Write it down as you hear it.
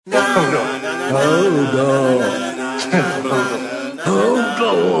Recording. 3,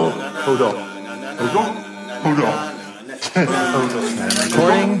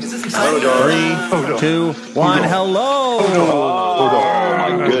 2, 1. Hello. Oh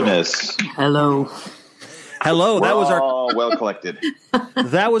my goodness. Hello. That was our well collected.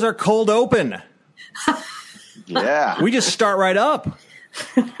 That was our cold open. Yeah. We just start right up.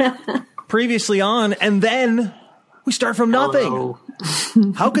 Previously on, and then we start from nothing. Hello.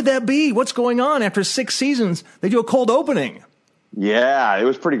 How could that be? What's going on? After 6 seasons, they do a cold opening. Yeah, it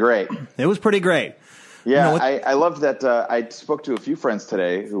was pretty great. It was pretty great. Yeah, You know, I love that. I spoke to a few friends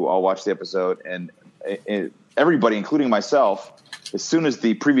today who all watched the episode, and everybody, including myself, as soon as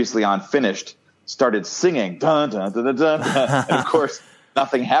the previously on finished, started singing. Dun, dun, dun, dun, dun. And of course,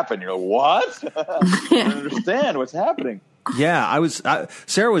 nothing happened. You're like, what? I don't understand what's happening. Yeah,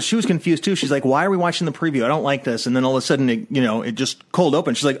 Sarah was confused too. She's like, "Why are we watching the preview? I don't like this." And then all of a sudden, it just cold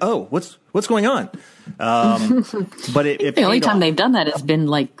open. She's like, "Oh, what's going on?" But the only time they've done that has been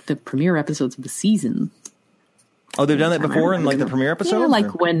like the premiere episodes of the season. Oh, they've done that before in like the premiere episode. Yeah,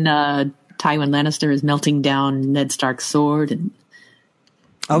 like when Tywin Lannister is melting down Ned Stark's sword and.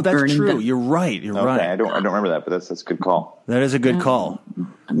 Oh, that's true. Them. You're right. Okay, I don't remember that, but that's a good call. That is a good call.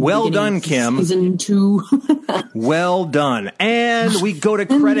 Well done, Kim. Season 2. Well done. And we go to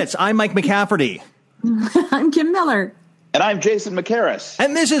credits. I'm Mike McCafferty. I'm Kim Miller. And I'm Jason McCarris.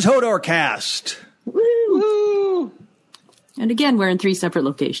 And this is Hodorcast. Woo! And again, we're in 3 separate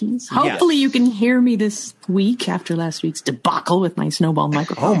locations. Hopefully you can hear me this week after last week's debacle with my snowball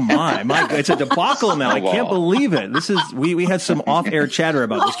microphone. Oh my, it's a debacle now. I can't believe it. This is we had some off-air chatter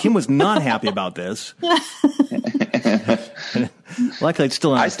about this. Kim was not happy about this. Luckily, it's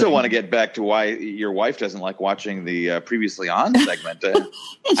still on. I still want to get back to why your wife doesn't like watching the previously on segment.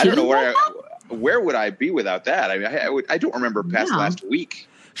 I don't know where would I be without that. I mean, I don't remember past last week.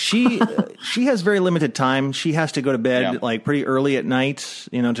 She has very limited time. She has to go to bed like pretty early at night,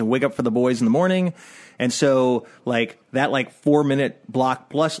 to wake up for the boys in the morning. And so like that 4-minute block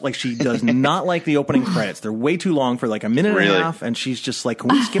plus, like she does not like the opening credits. They're way too long for like a minute and a half. And she's just like, can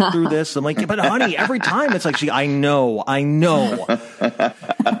we skip through this? I'm like, but honey, every time it's like I know.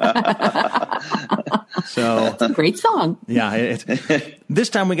 So it's a great song. Yeah. This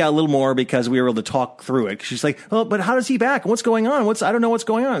time we got a little more because we were able to talk through it. She's like, oh, but how does he back? What's going on? I don't know what's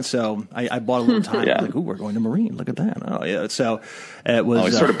going on. So I bought a little time. Yeah. Like, ooh, we're going to Marine. Look at that. Oh yeah. So it was.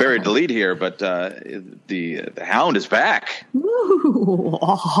 We sort of buried the lead here, but the Hound is back. Ooh,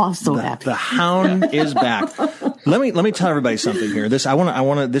 so happy. The Hound is back. Let me tell everybody something here. This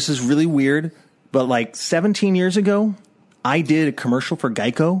is really weird, but like 17 years ago, I did a commercial for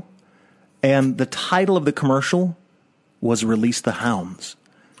Geico. And the title of the commercial was Release the Hounds.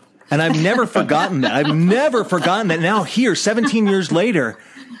 And I've never forgotten that. Now here, 17 years later,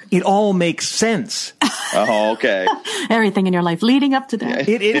 it all makes sense. Oh, okay. Everything in your life leading up to that.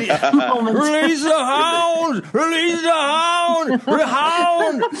 It Release the hound! Release the hound! The hound!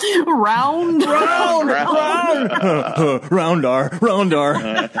 Roundar.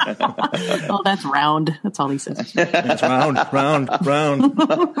 Oh, that's round. That's all he says. It's round.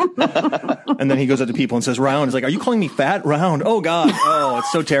 And then he goes up to people and says, round. He's like, are you calling me fat? Round. Oh, God. Oh,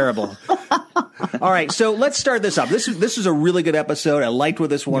 it's so terrible. All right, so let's start this up. This is a really good episode. I liked what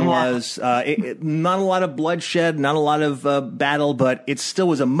this one was. Not a lot of bloodshed, not a lot of battle, but it still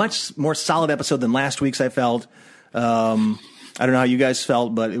was a much more solid episode than last week's, I felt. I don't know how you guys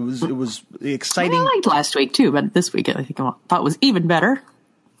felt, but it was exciting. I liked last week, too, but this week I thought it was even better.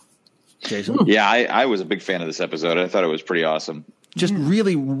 Jason? Yeah, I was a big fan of this episode. I thought it was pretty awesome. Just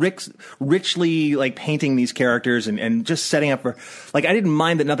really richly like painting these characters and just setting up for, like, I didn't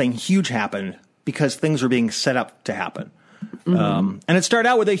mind that nothing huge happened because things were being set up to happen. And it started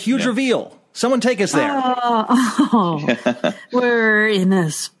out with a huge reveal. Someone take us there. We're in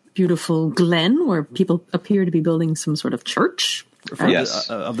this beautiful glen where people appear to be building some sort of church. Right? Yes,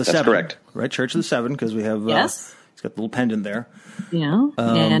 of the that's Seven. Correct. Right, Church of the Seven, because we have yes. It's got the little pendant there. Yeah,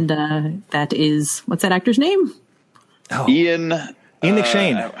 and that is, what's that actor's name? Oh. Ian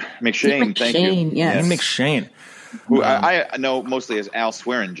McShane. McShane, thank you. Yes. Ian McShane. Who I know mostly as Al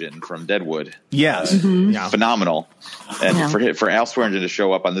Swearingen from Deadwood. Yes. Mm-hmm. Phenomenal. And for Al Swearingen to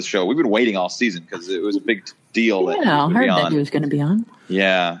show up on this show, we've been waiting all season because it was a big deal. I heard that he was going to be on.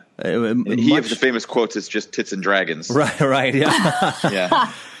 Yeah. He has the famous quotes, it's just tits and dragons. Right, yeah.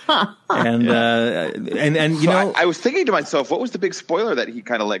 Yeah. And you know, I was thinking to myself, what was the big spoiler that he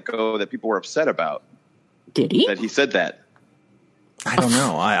kind of let go that people were upset about? Did he? That he said that. I don't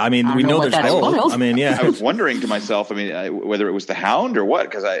know. I mean, we know there's both. I mean, yeah. I was wondering to myself, whether it was the Hound or what,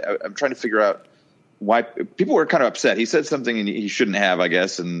 because I'm trying to figure out why people were kind of upset. He said something he shouldn't have, I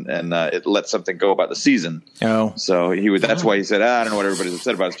guess, and it let something go about the season. Oh, so that's why he said, I don't know what everybody's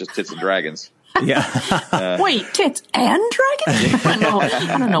upset about. It's just tits and dragons. Yeah. Wait, tits and dragons?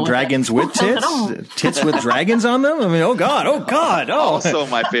 I don't know. Dragons with tits? Tits with dragons on them? I mean, oh God. Oh. Also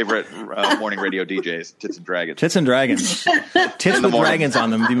my favorite morning radio DJs, Tits and Dragons. Tits and dragons. Tits with dragons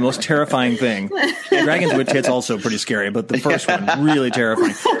on them, the most terrifying thing. Dragons with tits also pretty scary, but the first one, really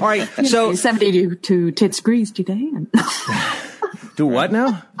terrifying. All right, so... 72 tits greased today. Do what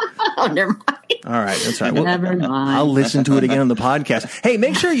now? Oh, never mind. All right, that's right. Well, never mind. I'll listen to it again on the podcast. Hey,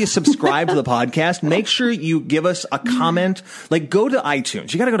 make sure you subscribe to the podcast. Make sure you give us a comment. Like, go to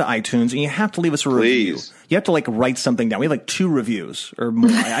iTunes. You got to go to iTunes, and you have to leave us a review. You have to, like, write something down. We have, like, 2 reviews or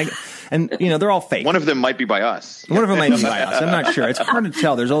more. And, you know, they're all fake. One of them might be by us. One of them might be by us. I'm not sure. It's hard to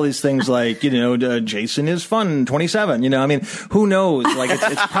tell. There's all these things like, you know, Jason is fun, 27. You know, I mean, who knows? Like,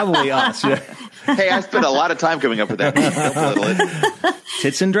 it's probably us. You know? Hey, I spent a lot of time coming up with that.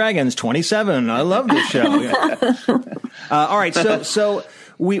 Tits and Dragons, 27. I love this show. Yeah. All right, so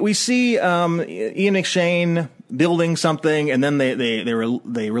we see Ian McShane building something, and then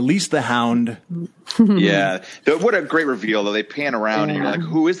they release the Hound. Yeah, what a great reveal! Though they pan around, and you're like,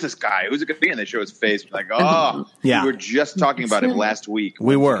 "Who is this guy? Who's it going to be?" And they show his face. You're like, "Oh, yeah, we were just talking about him last week.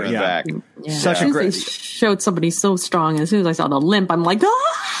 We were, yeah. Back. Yeah. Such a great." They showed somebody so strong. As soon as I saw the limp, I'm like,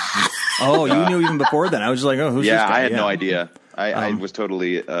 "Ah!" Oh, you knew even before then. I was like, "Oh, who's this guy?" I had no idea. I was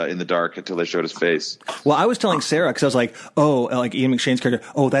totally in the dark until they showed his face. Well, I was telling Sarah because I was like, "Oh, like Ian McShane's character.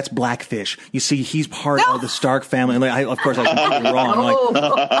 Oh, that's Blackfish. You see, he's part of the Stark family." And like, of course, I was completely wrong.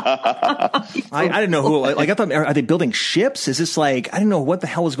 Like, I didn't know who. Like, I thought, are they building ships? Is this like I didn't know what the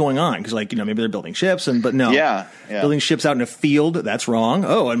hell was going on because, like, you know, maybe they're building ships, but no, building ships out in a field. That's wrong.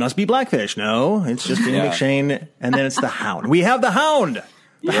 Oh, it must be Blackfish. No, it's just Ian McShane, and then it's the Hound. We have the Hound.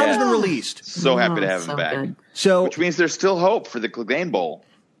 The Hound has been released. So happy to have him back. Good. So, which means there's still hope for the Clegane Bowl.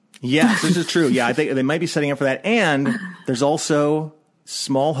 Yes, this is true. Yeah, I think they might be setting up for that. And there's also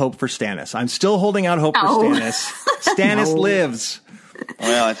small hope for Stannis. I'm still holding out hope for Stannis. Stannis lives.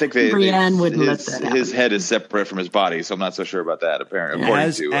 Well, I think Brienne wouldn't let that happen. His head is separate from his body, so I'm not so sure about that. Apparently,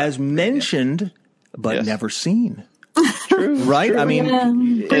 as mentioned, but never seen. True, right? True. I mean,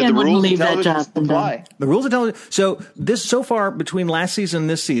 Brienne wouldn't leave that job. The rules of television. So this so far between last season and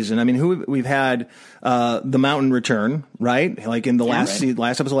this season, I mean, we've had the Mountain return, right? Like in the last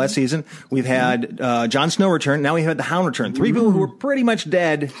episode last season, we've had Jon Snow return. Now we had the Hound return. 3 people who were pretty much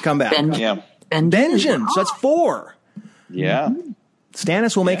dead come back. Benjen. So that's 4. Yeah.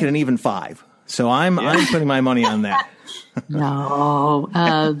 Stannis will make it an even 5. So I'm putting my money on that. No.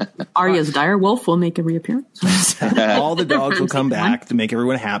 Arya's dire wolf will make a reappearance. All the dogs will come back to make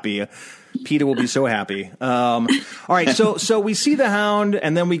everyone happy. Peeta will be so happy. All right, so we see the Hound,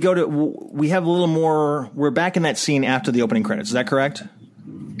 and then we have a little more. We're back in that scene after the opening credits. Is that correct?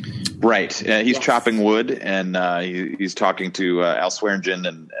 Right. He's chopping wood, and he's talking to Al Swearingen,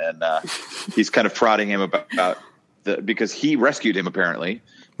 and he's kind of prodding him about because he rescued him apparently.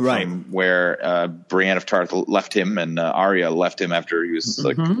 Right. From where Brienne of Tarth left him, and Arya left him after he was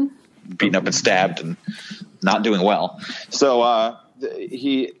like beaten up and stabbed and not doing well. So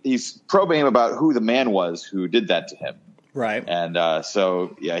he's probing him about who the man was who did that to him. Right. And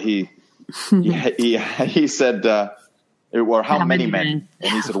he said, "Or how many men?"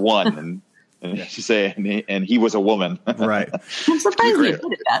 And he said, "1." And she said, and he was a woman. Right. I'm surprised you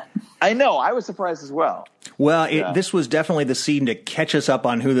admitted that. I know. I was surprised as well. Well, this was definitely the scene to catch us up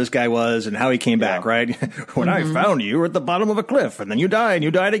on who this guy was and how he came back, right? When I found you, you were at the bottom of a cliff, and then you died, and you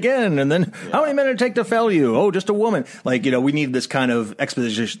died again, and then how many men did it take to fell you? Oh, just a woman. Like, you know, we needed this kind of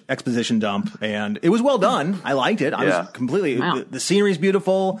exposition dump, and it was well done. I liked it. I was completely the scenery's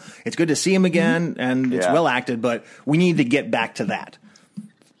beautiful. It's good to see him again, and it's well acted, but we need to get back to that.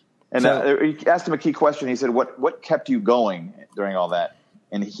 And he asked him a key question. He said, "What kept you going during all that?"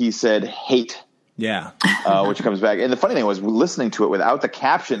 And he said, "Hate." Yeah. Which comes back. And the funny thing was, listening to it without the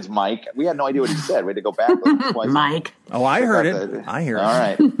captions, Mike, we had no idea what he said. We had to go back. Mike. Oh, I heard it. I hear it. All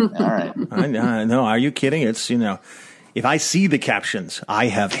right. I know. Are you kidding? It's, you know, if I see the captions, I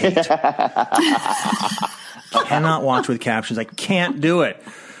have hate. I cannot watch with captions. I can't do it.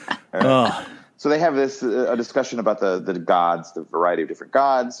 Right. So they have this a discussion about the gods, the variety of different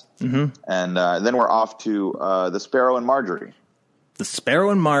gods. And then we're off to the Sparrow and Marjorie. The Sparrow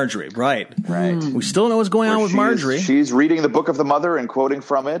and Marjorie, right. We still don't know what's going on with Marjorie. She's reading the Book of the Mother and quoting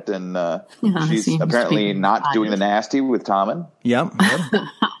from it, and she's apparently not doing the nasty with Tommen. Yep.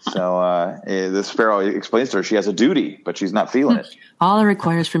 So the sparrow explains to her she has a duty, but she's not feeling it. All it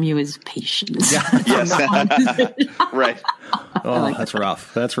requires from you is patience. Yes. Right. Oh, that's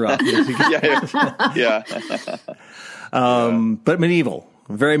rough. That's rough. Yeah. But medieval.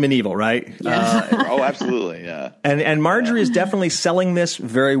 Very medieval, right? Oh, absolutely, yeah. And Marjorie is definitely selling this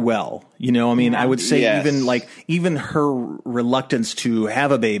very well. You know, I mean, I would say even her reluctance to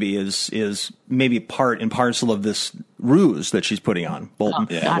have a baby is maybe part and parcel of this ruse that she's putting on Bolton.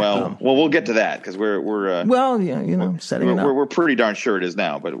 Yeah, well, we'll get to that because we're setting it up. We're pretty darn sure it is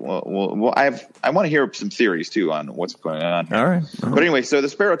now. But I want to hear some theories too on what's going on. All right. But anyway, so the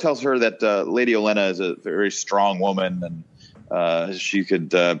sparrow tells her that Lady Olenna is a very strong woman and she could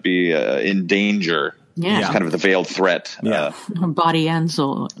be in danger. Yeah. It's kind of the veiled threat. Yeah. Body and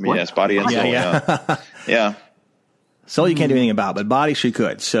soul. Yes, body and soul. Yeah. Soul you can't do anything about, but body she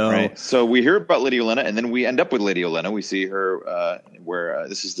could. So, right. So we hear about Lady Olenna, and then we end up with Lady Olenna. We see her where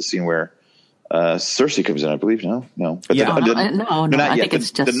this is the scene where Cersei comes in, I believe. No. But no, not I yet. think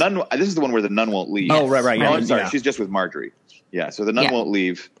it's just the nun. This is the one where the nun won't leave. Oh, right. No, I'm sorry. She's just with Marjorie. Yeah. So the nun won't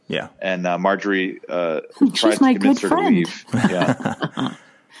leave. Yeah. And Marjorie tries She's to my convince her good to friend. leave. Yeah.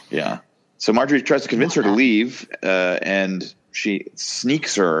 Yeah. So Marjorie tries to convince her to leave, and she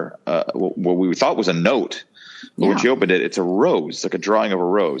sneaks her what we thought was a note. But when she opened it, it's a rose, like a drawing of a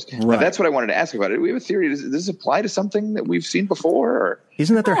rose. Right. Now, that's what I wanted to ask about. Do we have a theory? Does this apply to something that we've seen before? Or?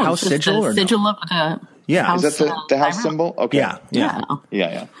 Isn't that their house sigil? Or sigil no? of the Is that the house symbol? Okay.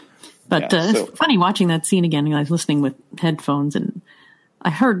 Yeah. But it's funny watching that scene again. I was listening with headphones, and I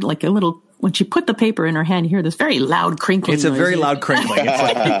heard like a little. When she put the paper in her hand, you hear this very loud crinkling. It's a very loud crinkling.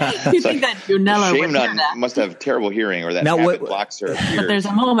 You think that Unella would hear that? Must have terrible hearing, or that habit blocks her. But there's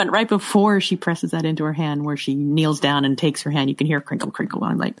a moment right before she presses that into her hand where she kneels down and takes her hand. You can hear crinkle, crinkle.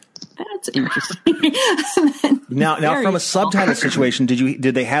 I'm like, that's interesting. now, from a subtitle situation,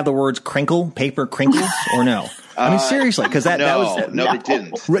 did they have the words crinkle, paper crinkles, or no? I mean, seriously, because that was they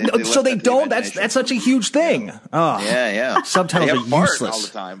didn't. So they don't. That's such a huge thing. Oh, yeah. Subtitles are useless all the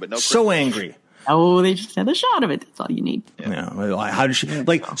time, but no. So angry. Oh, they just had a shot of it. That's all you need. Yeah. How did she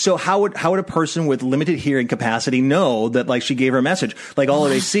So how would a person with limited hearing capacity know that she gave her a message? All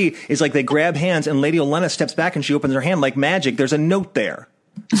they see is they grab hands and Lady Olenna steps back and she opens her hand like magic. There's a note there.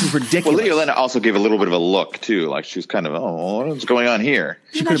 This is ridiculous. Well, Lady Olenna also gave a little bit of a look too. She was kind of, what's going on here?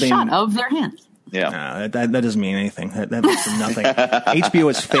 She could have been shot of their hands. Yeah, that doesn't mean anything. That means nothing. HBO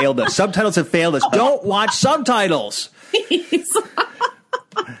has failed us. Subtitles have failed us. Don't watch subtitles.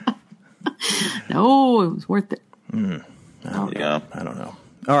 No, it was worth it. I don't know.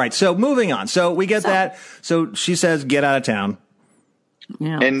 All right, so moving on. So we get that. So she says, "Get out of town."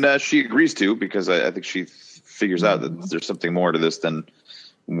 Yeah, and she agrees to because I think she figures out that there's something more to this than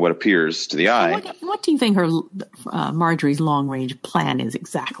what appears to the eye. What do you think her Marjorie's long range plan is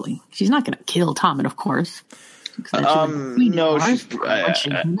exactly? She's not going to kill Tommen, of course. No, I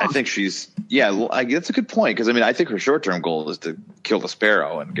think she's. Yeah, that's a good point because I think her short term goal is to kill the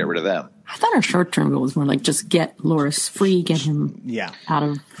Sparrow and get rid of them. I thought her short term goal was more just get Loras free, get him out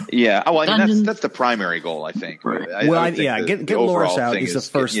of. Yeah, that's the primary goal. I think. Right. Get Loras out is the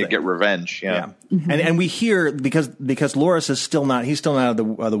first thing. Get revenge. Yeah. Mm-hmm. And we hear because Loras is still not out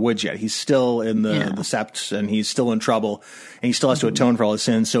of the woods yet. He's still in the Sept and he's still in trouble and he still has to atone for all his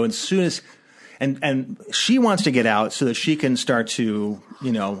sins. So as soon as And she wants to get out so that she can start to,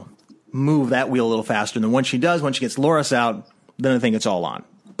 move that wheel a little faster. And then once she does, when she gets Loras out, then I think it's all on.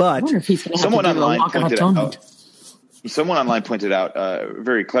 But someone online pointed out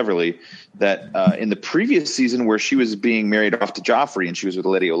very cleverly that in the previous season where she was being married off to Joffrey and she was with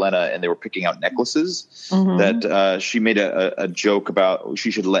Lady Olenna and they were picking out necklaces, that she made a joke about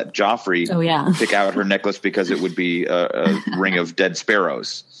she should let Joffrey pick out her necklace because it would be a ring of dead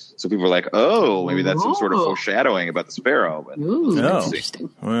sparrows. So people were like, "Oh, maybe that's some sort of foreshadowing about the Sparrow." But that's interesting.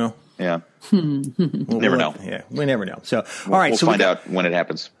 Well, yeah, never know. Yeah, we never know. So, all right, we'll find out when it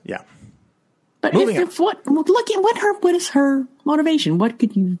happens. Yeah, but what is her motivation? What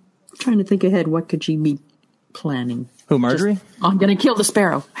could you trying to think ahead? What could she be planning? Who, Marjorie? I'm going to kill the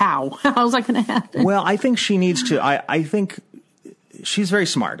Sparrow. How? How's that going to happen? Well, I think she needs to. I think. She's very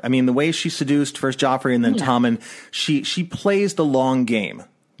smart. I mean, the way she seduced first Joffrey and then Tommen, she plays the long game.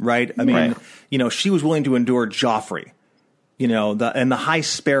 Right. I mean, she was willing to endure Joffrey, and the High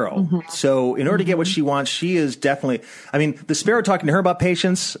Sparrow. Mm-hmm. So in order to get what she wants, she is definitely, the Sparrow talking to her about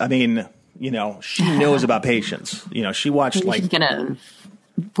patience. She knows about patience. She watched she's going to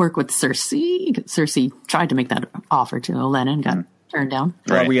work with Cersei. Cersei tried to make that offer to Olenna and got turned down.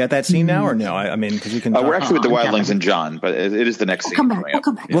 Right. Are we at that scene now or no? Because we can. We're actually with the Wildlings and Jon, but it is the next scene. We'll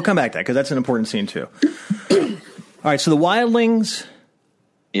come back. We'll come back to that because that's an important scene too. All right. So the Wildlings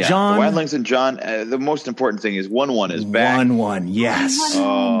Yeah, John, the Wildlings and John. The most important thing is 1-1 is back. 1-1, yes.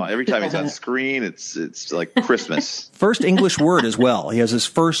 Oh, every time he's on screen, it's like Christmas. First English word as well. He has his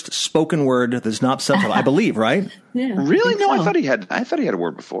first spoken word that's not subtitled, I believe, right? Yeah. Really? No, so. I thought he had a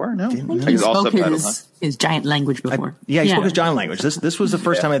word before. No, He spoke his giant language before. He spoke his giant language. This was the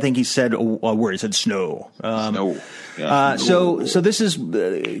first time I think he said a word. He said snow. Snow. Yeah. So this is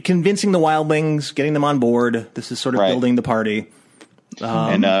convincing the Wildlings, getting them on board. This is sort of building the party.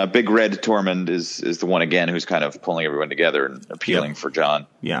 And Big Red Tormund is the one again who's kind of pulling everyone together and appealing for John.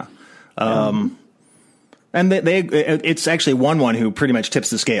 Yeah. And it's actually 1-1 who pretty much tips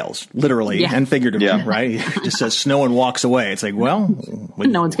the scales, literally and figuratively, right? He just says snow and walks away. It's like, well,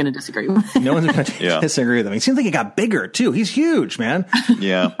 no one's going to disagree with him. No one's going to disagree with him. He seems like he got bigger too. He's huge, man.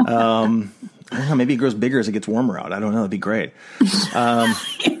 Yeah. I don't know, maybe he grows bigger as it gets warmer out. I don't know. That'd be great.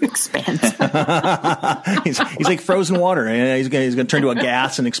 It expands. he's like frozen water. And he's going to turn to a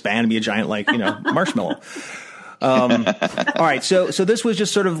gas and expand and be a giant, marshmallow. All right. So this was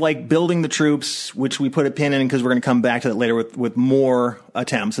just sort of like building the troops, which we put a pin in because we're going to come back to that later with more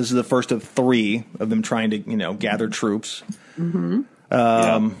attempts. This is the first of 3 of them trying to, gather troops. Mm-hmm.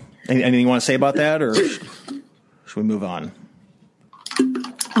 Anything you want to say about that, or should we move on?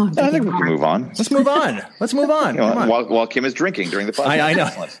 I think we can move on. Let's move on. While Kim is drinking during the podcast. I know.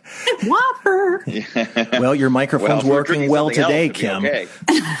 Whopper. Well, your microphone's working well today, Kim. Okay.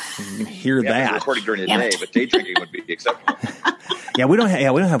 You can hear that. Recording during the day, but day drinking would be acceptable. We don't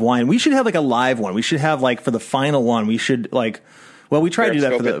have wine. We should have a live one. We should have for the final one. We should we try to do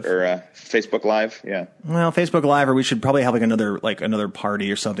that for the Facebook Live. Yeah. Well, Facebook Live, or we should probably have another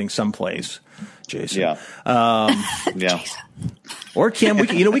party or something someplace. Jason. Yeah. Yeah. Or Kim, we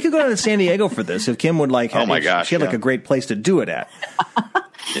could go down to San Diego for this if Kim would like. Oh my gosh, she had a great place to do it at.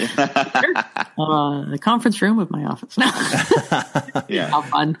 The conference room of my office. Yeah. How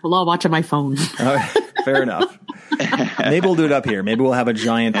fun! We'll all watch on my phone. Fair enough. Maybe we'll do it up here. Maybe we'll have a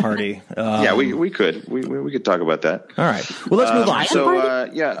giant party. We could. We could talk about that. All right. Well, let's move on.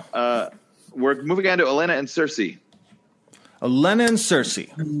 So we're moving on to Olenna and Cersei. Olenna and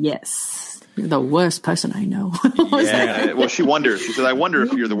Cersei. Yes. You're the worst person I know. Yeah. Well, she wonders. She said, "I wonder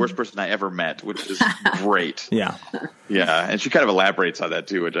if you're the worst person I ever met," which is great. Yeah. Yeah, and she kind of elaborates on that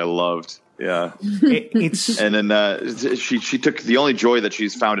too, which I loved. Yeah. And then she took the only joy that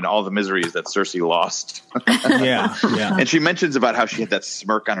she's found in all the miseries that Cersei lost. Yeah. And she mentions about how she had that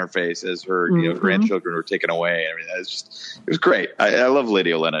smirk on her face as her grandchildren were taken away. I mean, it was great. I love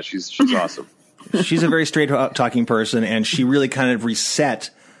Lady Olenna. She's awesome. She's a very straight talking person, and she really kind of reset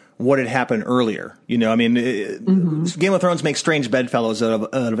what had happened earlier. Game of Thrones makes strange bedfellows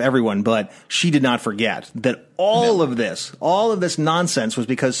out of everyone, but she did not forget that all of this nonsense was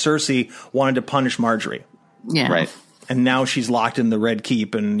because Cersei wanted to punish Marjorie. Yeah. Right. And now she's locked in the Red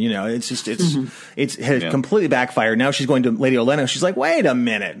Keep, and it has completely backfired. Now she's going to Lady Olenna. She's like, wait a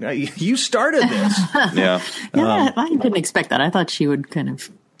minute, you started this. Yeah. I didn't expect that. I thought she would kind of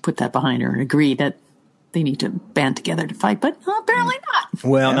put that behind her and agree that they need to band together to fight, but apparently not.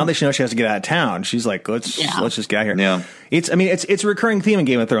 Well, now that she knows she has to get out of town, she's like, let's just get out here. Yeah. It's a recurring theme in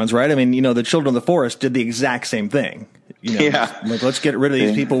Game of Thrones, right? I mean, the Children of the Forest did the exact same thing. Let's get rid of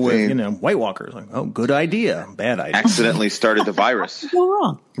these people with, White Walkers. Like, oh, good idea. Bad idea. Accidentally started the virus. Go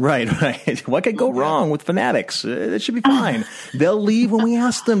wrong. Right. What could go wrong with fanatics? It should be fine. They'll leave when we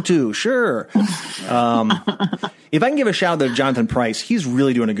ask them to. Sure. If I can give a shout out to Jonathan Pryce, he's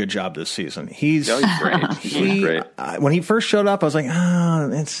really doing a good job this season. He's great. He's great. When he first showed up, I was like,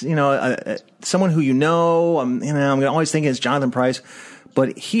 it's someone who I'm going to always think it's Jonathan Pryce.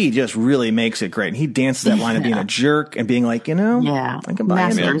 But he just really makes it great. And he dances that line of being a jerk and being like, I can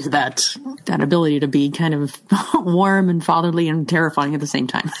buy masters that ability to be kind of warm and fatherly and terrifying at the same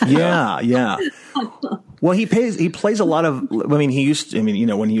time. Yeah. Well, he plays a lot of. When he was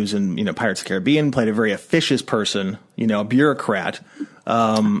in Pirates of the Caribbean, played a very officious person, a bureaucrat.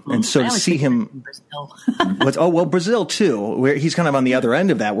 And so to see him, Brazil too, where he's kind of on the other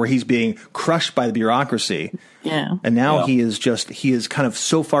end of that, where he's being crushed by the bureaucracy. Yeah. And now he is kind of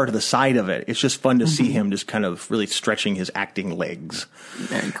so far to the side of it. It's just fun to see him just kind of really stretching his acting legs.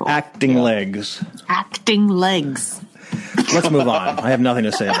 Very cool. Acting legs. Let's move on. I have nothing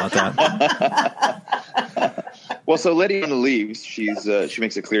to say about that. Well, so Lady Olenna leaves. She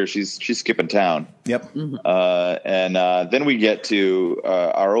makes it clear she's skipping town. Yep. And then we get to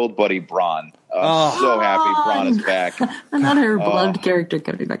our old buddy Bronn. So happy Bronn is back. Another beloved character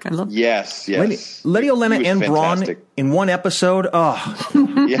coming back. I love it. Yes. Lady Olenna and Bronn in one episode. Oh,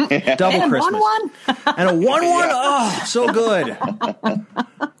 double and Christmas. 1-1. And a 1-1. Oh, so good.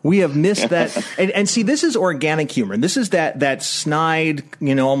 We have missed that. And see, this is organic humor. This is that snide,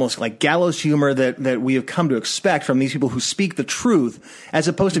 almost like gallows humor that we have come to expect from these people who speak the truth, as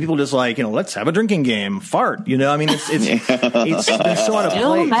opposed to people just like, let's have a drinking game, fart. I mean, it's they're so out of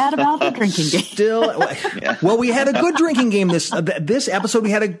Still place. mad about the drinking game. Still, well, we had a good drinking game this episode.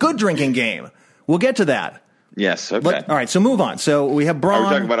 We had a good drinking game. We'll get to that. Yes. Okay. All right. So move on. So we have Braun. Are we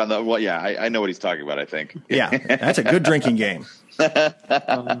talking about on the? Well, yeah, I know what he's talking about. I think. Yeah, that's a good drinking game.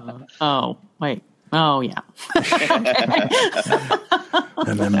 Oh, wait. Oh, yeah.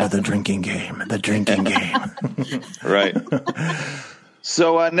 Remember the drinking game. The drinking game. Right.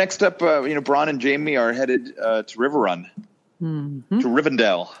 So next up, Braun and Jamie are headed to River Run. Mm-hmm. To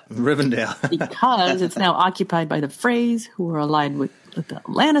Rivendell. Because it's now occupied by the Freys, who are allied with the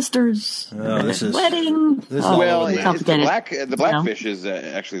Lannisters. Oh, this is wedding. The Blackfish is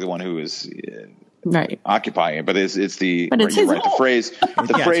actually the one who is right occupying it, but it's the his right. home.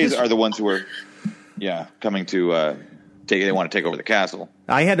 The Freys are the ones who are coming to they want to take over the castle.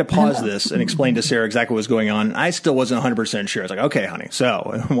 I had to pause this and explain to Sarah exactly what was going on. I still wasn't 100% sure. I was like, okay, honey.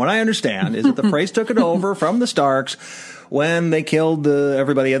 So what I understand is that the Freys took it over from the Starks when they killed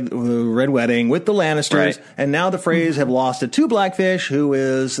everybody at the Red Wedding with the Lannisters. Right. And now the Freys have lost it to Blackfish, who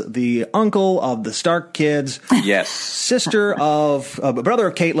is the uncle of the Stark kids. Yes. Sister of, brother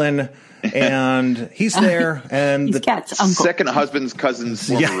of Catelyn. And he's there, and he's Cat's uncle. Second husband's cousin's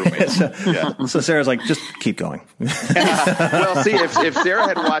former roommate. So Sarah's like, just keep going. Well, see, if Sarah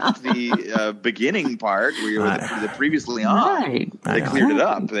had watched the beginning part, where you were the previously on, they cleared it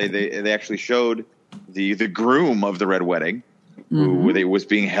up. They actually showed the groom of the Red Wedding, who was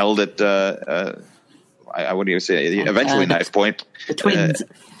being held at I wouldn't even say eventually Knife Point. The twins.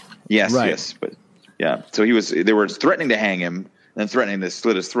 Yes, right. Yes, but yeah. So they were threatening to hang him, and threatening to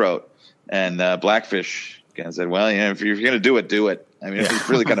slit his throat. And Blackfish kind of said, well, if you're going to do it, do it. I mean, it's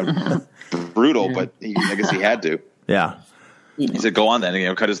really kind of brutal, but I guess he had to. Yeah. He said, go on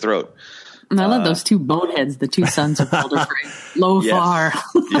then, cut his throat. And I love those two boneheads, the two sons of Walder Frey. Lothar.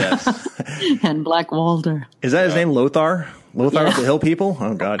 Yes. And Black Walder. Is that his name, Lothar? Lothar of the Hill People?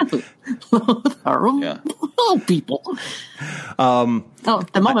 Oh, God. Lothar of Hill People.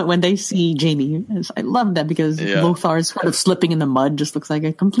 The moment when they see Jamie, I love that because Lothar's sort of slipping in the mud, just looks like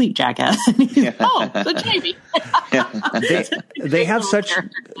a complete jackass. The Jamie. They have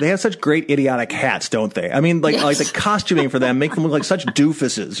such great idiotic hats, don't they? I mean, like the costuming for them make them look like such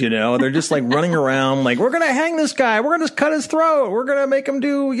doofuses. They're just like running around like, we're gonna hang this guy, we're gonna cut his throat, we're gonna make him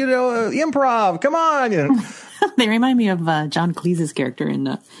do improv. Come on. They remind me of John Cleese's character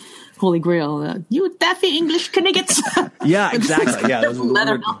in Holy Grail. You daffy English Kniggets. Yeah, exactly. Yeah, those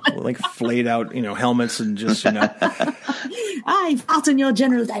like flayed out, helmets and just, I fought in your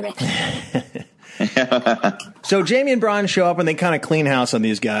general direction. So Jamie and Braun show up and they kind of clean house on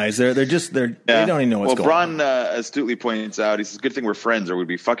these guys. They don't even know what's going on. Braun astutely points out, he says, good thing we're friends or we'd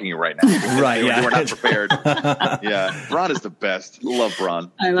be fucking you right now. Right, They were not prepared. Yeah, Braun is the best. Love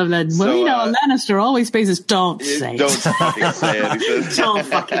Braun. I love that. Well, a Lannister always pays his don't say it. Don't fucking say it, he says. Don't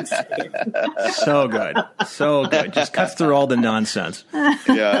fucking say it. So good. So good. Just cuts through all the nonsense.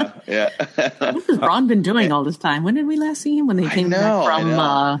 Yeah. What has Braun been doing all this time? When did we last see him? When they came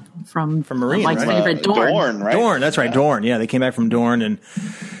back from Marine, Mike's favorite, Dorne. Right? Dorne, that's right, Dorne. Yeah, they came back from Dorne, and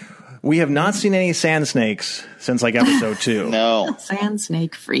we have not seen any sand snakes since episode 2. No. Sand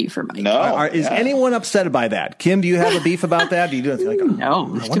snake free for Mike. No. Is anyone upset by that? Kim, do you have a beef about that? Do you do like, no,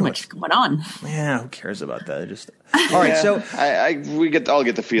 there's too much going on. Yeah, who cares about that? All right, so we all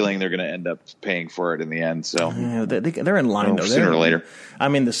get the feeling they're going to end up paying for it in the end. So they're in line though. Sooner or later. I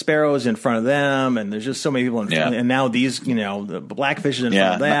mean, the Sparrow's in front of them, and there's just so many people in front, and now these, the Blackfish is in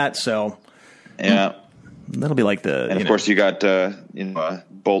front of that. So that'll be like and of course you got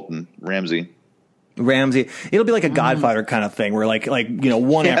Bolton Ramsay. It'll be like a Godfather kind of thing where like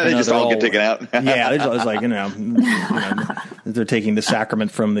one after they another. just all get taken out. Yeah, it's like they're taking the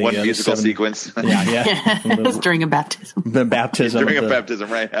sacrament from the one musical sequence. It's during a baptism. The baptism. During a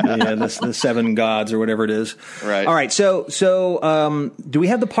baptism, right? The 7 gods or whatever it is. Right. All right. So do we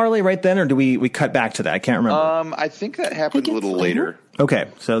have the parlay right then, or do we cut back to that? I can't remember. I think that happened a little later. Okay,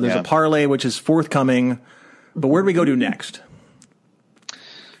 so there's a parlay which is forthcoming, but where do we go to next?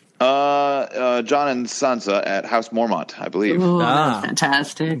 Jon and Sansa at House Mormont, I believe. Oh, that's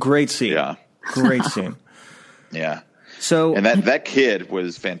fantastic. Great scene. Yeah. Great scene. Yeah. So and that kid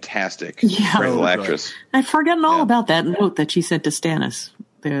was fantastic. Yeah. Great little actress. I've forgotten all about that note that she sent to Stannis.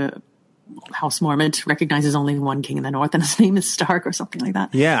 The House Mormont recognizes only one king in the north, and his name is Stark or something like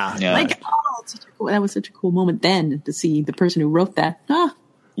that. Yeah. That was such a cool moment then to see the person who wrote that. Little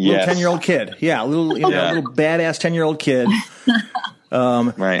 10-year-old kid. Yeah, little badass 10-year-old kid.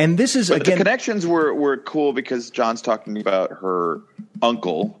 Right. And this is, but again, the connections were cool because John's talking about her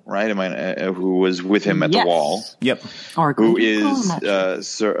uncle, right? Who was with him at the wall. Yep. Who is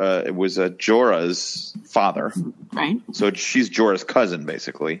was Jorah's father, right? So she's Jorah's cousin,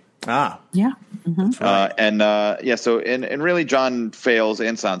 basically. Ah, yeah. Mm-hmm. So really, John fails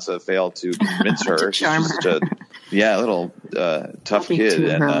and Sansa fail to convince her. Charm She's her. a little tough kid,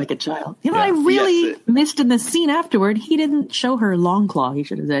 to her like a child. I really missed in the scene afterward. He didn't show her Longclaw. He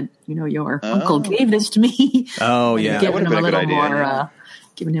should have said, "Your uncle gave this to me." Oh yeah, giving him a little more.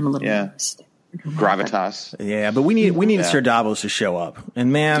 Giving him a little more gravitas. Yeah, but we needed Sir Davos to show up,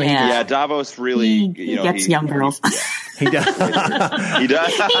 and man, Davos really he gets young girls. He does. He does. He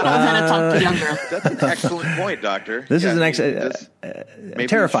knows how to talk to young girls. That's an excellent point, Doctor. This is maybe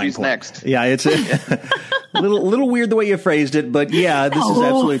terrifying she's point. Next. Yeah, it's a little weird the way you phrased it, but yeah, this is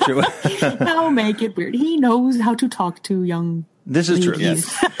absolutely true. Now make it weird. He knows how to talk to young. This is true.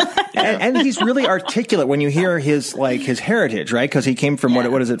 Yes. And he's really articulate when you hear his heritage, right? Because he came from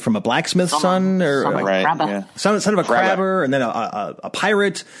what is it? From a blacksmith's son, or son of a crabber, and then a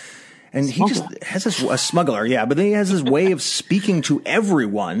pirate. And he just has a smuggler, but then he has this way of speaking to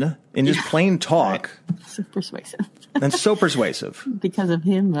everyone in just plain talk. So persuasive. And so persuasive. Because of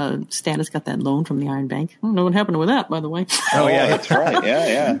him, Stannis got that loan from the Iron Bank. I don't know what happened with that, by the way. Oh, yeah. That's right.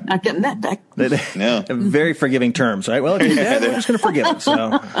 Yeah. Not getting that back. Very forgiving terms, right? Well, if he's dead, we're just going to forgive him. So,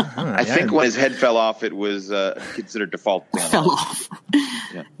 I think when his head fell off, it was considered default damage. Fell off.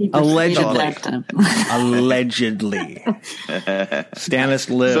 Yeah. Allegedly. Allegedly. Stannis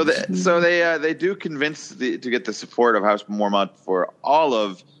lived. So they do convince to get the support of House Mormont for all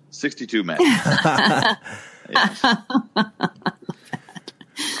of 62 men.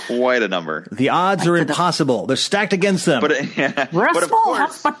 Quite a number. The odds are impossible. They're stacked against them. We're a small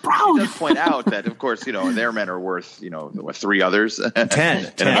house, but proud. He does point out that, of course, their men are worth, 3 others.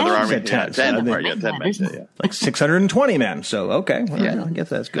 10. In another army. 10. 10 men. Like 620 men. So, okay. Well, I guess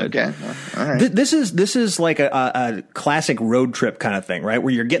that's good. Okay. All right. This is like a classic road trip kind of thing, right?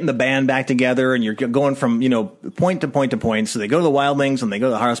 Where you're getting the band back together and you're going from, point to point to point. So they go to the Wildlings and they go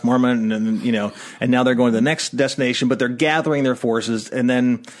to the House Mormont and then, and now they're going to the next destination, but they're gathering their forces and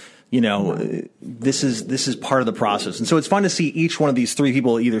then, this is part of the process. And so it's fun to see each one of these 3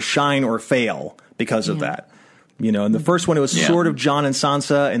 people either shine or fail because of that. In the first one, it was sort of Jon and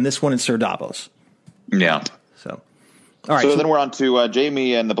Sansa, and this one is Sir Davos. Yeah. So, all right. So then we're on to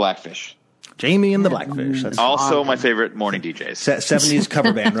Jaime and the Blackfish. Jaime and the Blackfish. That's also my favorite morning DJs. 70s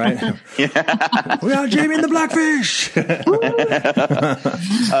cover band, right? Yeah. We are Jaime and the Blackfish.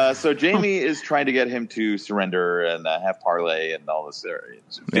 So Jaime is trying to get him to surrender and have parley and all this,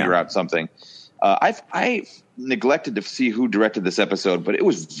 figure out something. I neglected to see who directed this episode, but it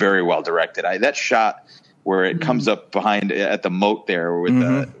was very well directed. That shot where it comes up behind at the moat there with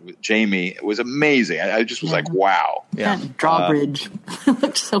Jaime, it was amazing. I just was like, wow. Yeah. That drawbridge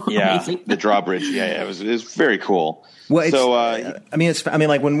looked so amazing. The drawbridge. It was very cool. Well,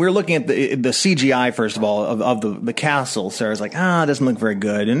 like when we're looking at the CGI, first of all, of the castle, Sarah's like, it doesn't look very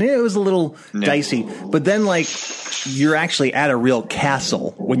good. And it was a little dicey. But then, you're actually at a real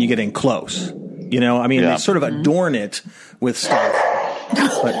castle when you get in close. They sort of adorn it with stuff.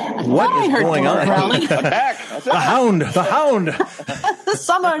 But what is going on? Attack! The hound!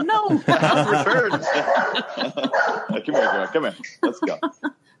 Summer, no! The hound returns! Come here, girl. Come here. Let's go.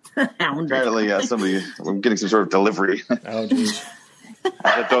 Apparently, I'm getting some sort of delivery. Oh, jeez.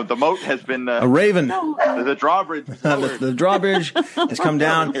 The moat has been a raven. The drawbridge. The drawbridge has come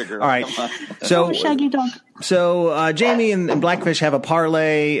down. All right. So shaggy dog. So Jaime and Blackfish have a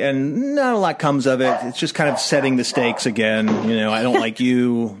parley, and not a lot comes of it. It's just kind of setting the stakes again. I don't like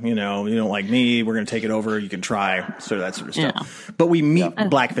you. You don't like me. We're going to take it over. You can try. So that sort of stuff. Yeah. But we meet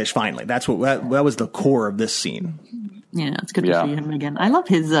Blackfish finally. That's that was the core of this scene. Yeah, it's good to see him again. I love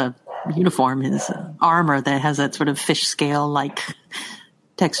his uniform, his armor that has that sort of fish scale like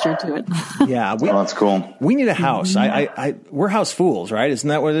texture to it. Yeah, that's cool. We need a house. We're house fools, right? Isn't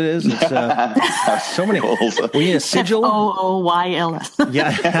that what it is? It's so many. We need a sigil. FOOYLS.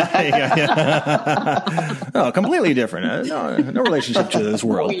 Yeah. No, completely different. No relationship to this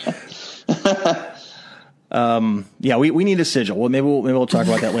world. We need a sigil. Well, maybe we'll talk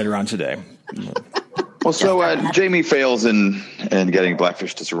about that later on today. Well, so Jaime fails in getting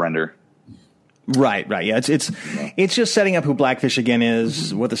Blackfish to surrender. Right. Yeah, it's just setting up who Blackfish again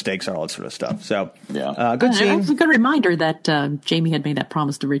is, what the stakes are, all that sort of stuff. So, good scene. It's a good reminder that Jaime had made that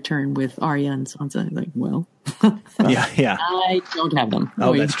promise to return with Arya and Sansa. Like, well, yeah. I don't have them.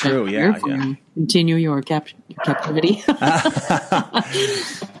 Oh, that's true. Yeah. Continue your captivity.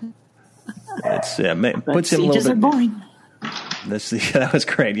 It's puts him a little bit. Sieges are boring. That was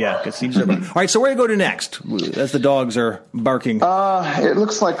great. Yeah. All right. So where do you go to next as the dogs are barking? It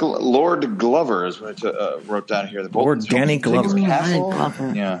looks like Lord Glover is what I wrote down here. Lord Danny Glover.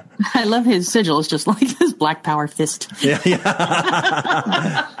 Glover. Yeah. I love his sigil. It's just like his Black Power fist. Yeah.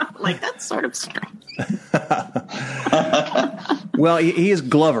 Like, that's sort of strange. Well, he is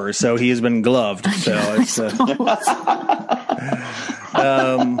Glover, so he has been gloved. So it's.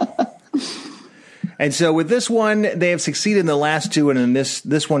 And so with this one, they have succeeded in the last two, and in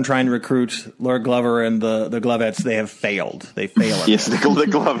this one, trying to recruit Lord Glover and the Glovettes, they have failed. They fail. Yes, the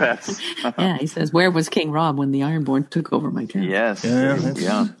Glovettes. Yeah, he says, "Where was King Rob when the Ironborn took over my town?" Yes.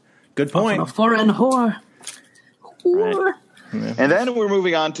 Yeah. Good point. A foreign whore. Right. Yeah. And then we're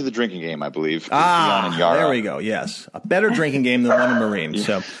moving on to the drinking game, I believe. Theon and Yara. There we go. Yes, a better drinking game than one in Marine. Yeah.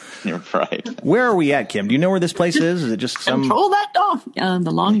 So. You're right. Where are we at, Kim? Do you know where this place is? Is it just some... Control that dog. The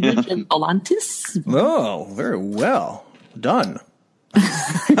Long Bridge in Volantis. Oh, very well done.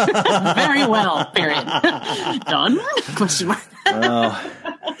 Very well, period. Done? Question mark.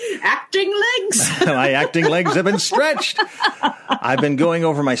 Acting legs. My acting legs have been stretched. I've been going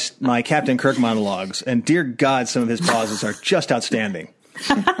over my Captain Kirk monologues, and dear God, some of his pauses are just outstanding.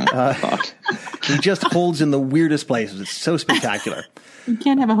 He just holds in the weirdest places. It's so spectacular. You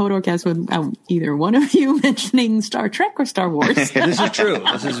can't have a Hodorcast without either one of you mentioning Star Trek or Star Wars. This is true.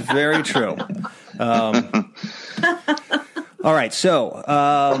 This is very true. All right,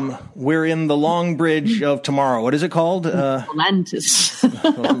 so we're in the Long Bridge of Tomorrow. What is it called? Volantis.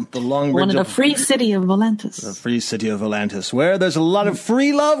 The Long Bridge. The free city of Volantis. The free city of Volantis, where there's a lot of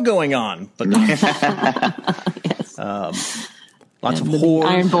free love going on. But yes. Lots of whores.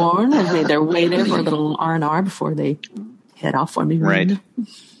 Ironborn have made their way there for a little R&R before they head off on me. Right.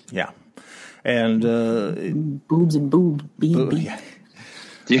 Yeah. And boobs and boob. B&B.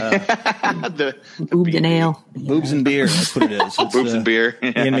 Boobs and ale. Boobs and beer. That's what it is. It's, boobs and beer.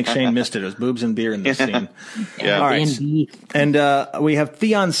 Ian McShane missed it. It was boobs and beer in this scene. Yeah. All right. And we have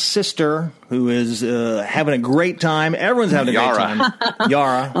Theon's sister, who is having a great time. Everyone's having a great time.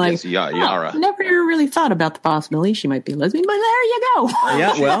 Yara. Yes, Yara. I never really thought about the possibility she might be a lesbian, but there you go.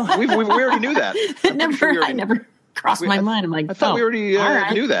 Yeah, well. we already knew that. I never crossed my mind. I'm like, I thought we already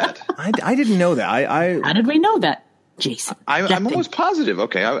knew that. I didn't know that. How did we know that? Jason. I'm almost positive.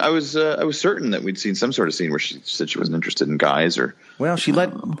 Okay, I was certain that we'd seen some sort of scene where she said she wasn't interested in guys, or she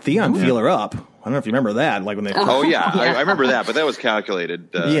let Theon feel her up. I don't know if you remember that. Like when they. Oh yeah, I remember that, but that was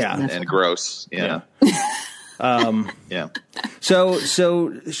calculated. And gross. Yeah. Yeah. So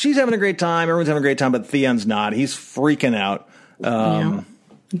she's having a great time. Everyone's having a great time, but Theon's not. He's freaking out.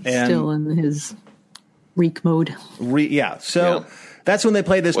 He's still in his reek mode. That's when they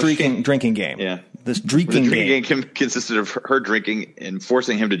play this drinking game. Yeah. This drinking game consisted of her drinking and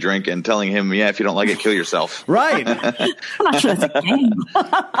forcing him to drink and telling him, if you don't like it, kill yourself. Right. I'm not sure that's a game.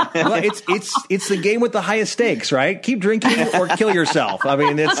 Well, it's the game with the highest stakes, right? Keep drinking or kill yourself. I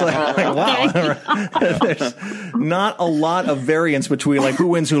mean, it's like wow. There's not a lot of variance between like who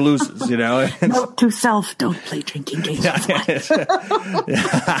wins, who loses. Note to self: don't play drinking games.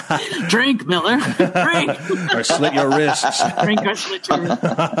 Drink, Miller. Drink or slit your wrists. Drink or slit your wrists.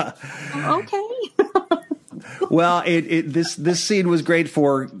 Okay. Well, this scene was great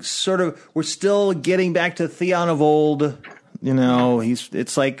for sort of we're still getting back to Theon of old.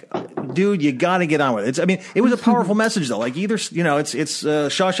 It's like, dude, you got to get on with it. I mean, it was a powerful message though. Like either, it's a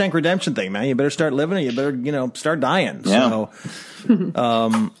Shawshank Redemption thing, man. You better start living or you better, start dying. Yeah.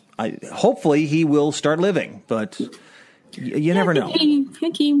 So, hopefully he will start living, but you never know. I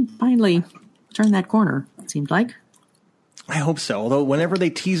think he finally turned that corner, it seemed like. I hope so. Although whenever they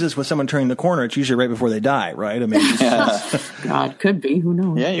tease us with someone turning the corner, it's usually right before they die, right? I mean, God, could be. Who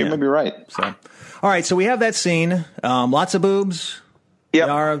knows? Yeah, you may be right. So, all right. So we have that scene. Lots of boobs. Yep.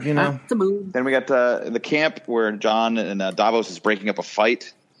 Yara, Lots of boobs. Then we got the camp where John and Davos is breaking up a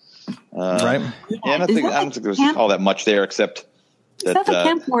fight. Right. Yeah, I don't think there's all that much there, except. Is that the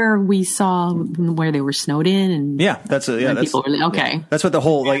camp where we saw where they were snowed in? And that's people were okay. That's what the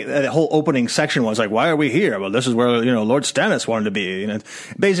whole that whole opening section was like. Why are we here? Well, this is where Lord Stannis wanted to be.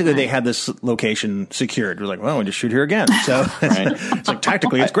 Basically they had this location secured. We're like, well, we just shoot here again. So it's like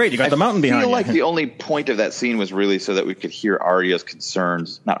tactically it's great. You got the mountain behind you. I feel like the only point of that scene was really so that we could hear Arya's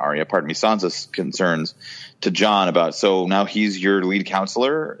concerns, not Arya, pardon me, Sansa's concerns to John about. So now he's your lead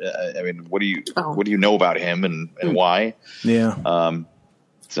counselor. I mean, what do you know about him and why? Yeah.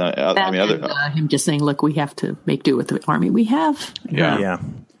 Him just saying, look, we have to make do with the army we have. Yeah.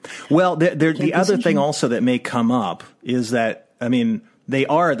 Well, the other thing also that may come up is that, I mean, they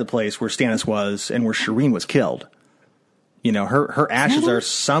are at the place where Stannis was and where Shireen was killed. Her ashes are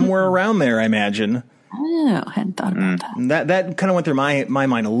somewhere around there, I imagine. Oh, I hadn't thought about that. That kind of went through my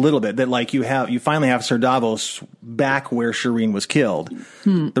mind a little bit. That like you finally have Sir Davos back where Shireen was killed.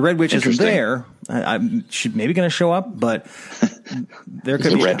 The Red Witch isn't there. She's maybe going to show up, but there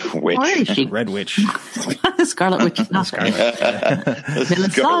could be Red Witch. Where is she? Red Witch. The Scarlet Witch. Not Scarlet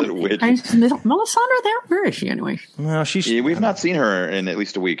Witch. Melisandre there? Where is she anyway? Well, we've not seen her in at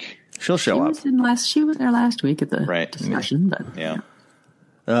least a week. She'll show up. She was there last week at the discussion, but yeah.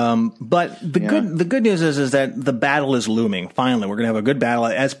 But the good news is that the battle is looming. Finally, we're going to have a good battle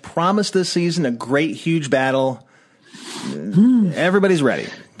as promised this season. A great, huge battle. Everybody's ready.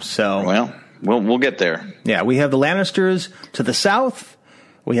 So we'll get there. Yeah, we have the Lannisters to the south.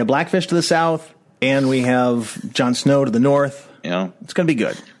 We have Blackfish to the south, and we have Jon Snow to the north. Yeah, it's going to be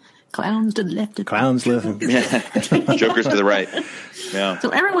good. Clowns to the left. Clowns left. Jokers to the right. Yeah. So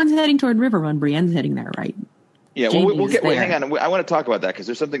everyone's heading toward Riverrun. Brienne's heading there, right? Yeah, we'll get. Hang on, I want to talk about that because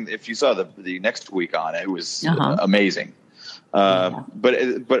there's something. If you saw the next week on, it was amazing.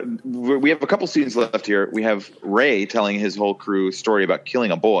 But we have a couple scenes left here. We have Ray telling his whole crew story about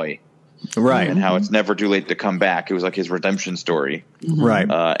killing a boy, right, and how it's never too late to come back. It was like his redemption story,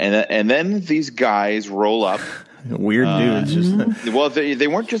 right? And then these guys roll up. Weird dudes. Well, they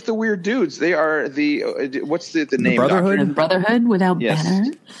weren't just the weird dudes. They are what's the name? Brotherhood? The Brotherhood without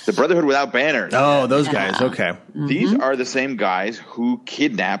banners. The Brotherhood without banners. Oh, those guys. Okay. These are the same guys who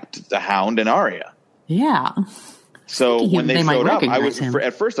kidnapped the Hound and Arya. Yeah. So when they showed up,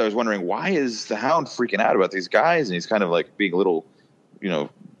 at first I was wondering, why is the Hound freaking out about these guys? And he's kind of like being a little,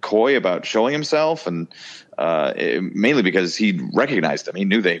 coy about showing himself, and mainly because he recognized them. He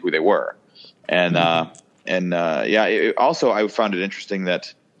knew who they were. And also I found it interesting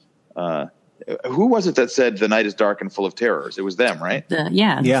that who was it that said the night is dark and full of terrors? It was them, right?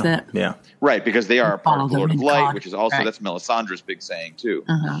 Yeah. Right, because they are a part of the Lord of Light, which is also that's Melisandre's big saying too.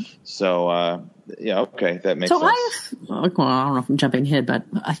 So okay, that makes sense. I don't know if I'm jumping ahead, but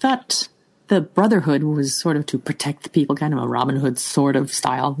I thought the Brotherhood was sort of to protect the people, kind of a Robin Hood sort of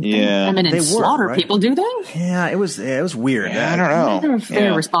style. Yeah, I mean, they slaughter people, do they? Yeah, it was weird. Yeah, I don't know.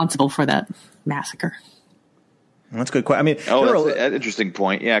 They're responsible for that massacre. That's a good question. I mean, that's an interesting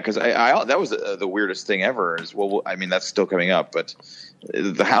point. Yeah, because I that was the weirdest thing ever. Is I mean, that's still coming up, but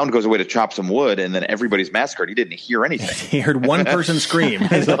the Hound goes away to chop some wood, and then everybody's massacred. He didn't hear anything. He heard one person scream.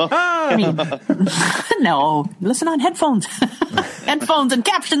 He's like, I mean, no, listen on headphones, and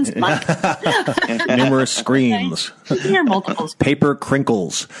captions, Mike. Numerous screams. You hear multiples. Paper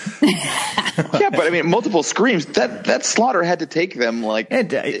crinkles. Yeah, but I mean, multiple screams. That slaughter had to take them it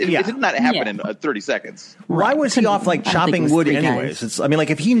did not happen in 30 seconds. Why was he off chopping wood anyways?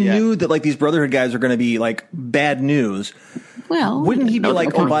 If he knew that these Brotherhood guys are going to be bad news. Well, wouldn't he be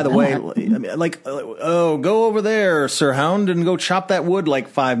oh, by the way, go over there, Sir Hound, and go chop that wood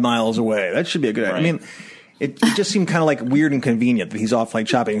 5 miles away? That should be a good idea. I mean, it just seemed kind of weird and convenient that he's off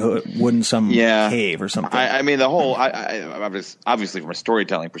chopping wood in some cave or something. I mean, the whole obviously from a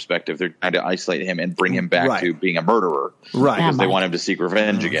storytelling perspective, they're trying to isolate him and bring him back to being a murderer, right? Because they want him to seek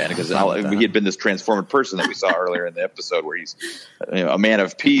revenge again. Because he had been this transformed person that we saw earlier in the episode, where he's a man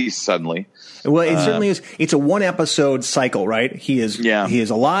of peace suddenly. Well, it certainly is. It's a 1 episode cycle, right? He is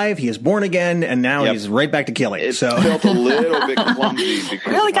alive. He is born again, and now he's right back to killing. It felt a little bit clumsy.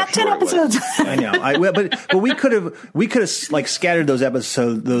 We only got 10 episodes. I know. But we could have scattered those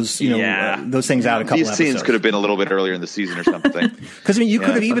episodes, those things out a couple. These scenes could have been a little bit earlier in the season or something. Because you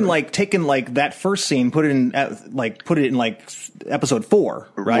could have even taken that first scene, put it in episode 4,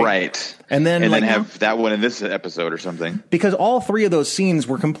 right? Right. And then have that one in this episode or something. Because all 3 of those scenes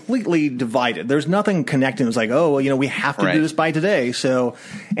were completely divided. There's nothing connecting. It was we have to do this by today. So,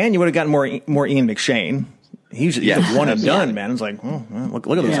 and you would have gotten more Ian McShane. He's one and done, man. It's look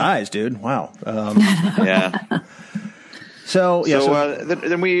at those eyes, dude. Wow. So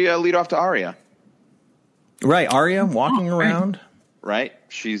then we lead off to Arya. Right, Arya walking around. Right,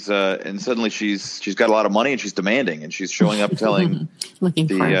 she's and suddenly she's got a lot of money and she's demanding, and she's showing up telling the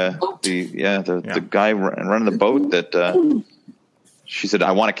guy running the boat that she said,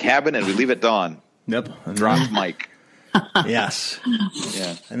 "I want a cabin and we leave at dawn." Yep, drop Mike. Yes.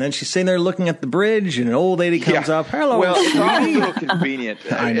 Yeah. And then she's sitting there looking at the bridge, and an old lady comes up. Hello. Well, it's a little convenient.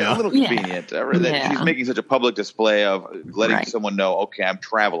 I know. A little convenient. That she's making such a public display of letting someone know, okay, I'm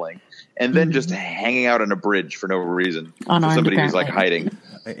traveling, and then just hanging out on a bridge for no reason. Somebody who's hiding.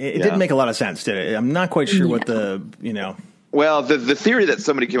 It didn't make a lot of sense, did it? I'm not quite sure what the. Well, the theory that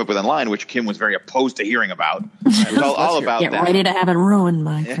somebody came up with online, which Kim was very opposed to hearing about, was all about that. Get ready to have it ruined,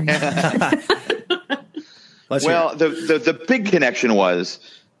 my friend. Well, the big connection was,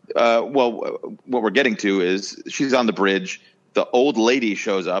 what we're getting to is she's on the bridge. the old lady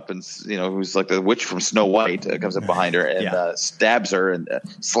shows up and, who's like the witch from Snow White, comes up behind her and stabs her and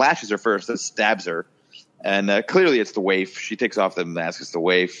slashes her first, then stabs her. And clearly it's the waif. She takes off the mask. It's the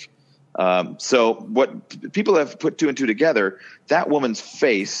waif. So what people have put two and two together, that woman's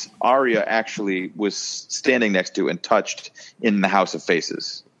face, Arya actually was standing next to and touched in the House of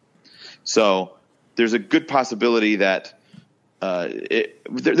Faces. So there's a good possibility that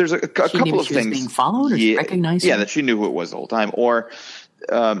there's a couple of things being followed or recognized. Yeah, that she knew who it was the whole time. Or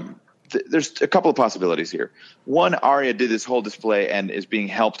there's a couple of possibilities here. One, Arya did this whole display and is being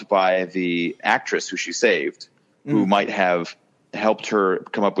helped by the actress who she saved, who might have helped her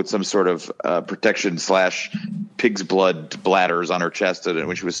come up with some sort of protection / pig's blood bladders on her chest, and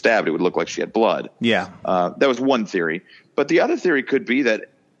when she was stabbed, it would look like she had blood. Yeah, that was one theory. But the other theory could be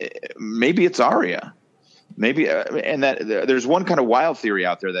that maybe it's Arya. Maybe, and that there's one kind of wild theory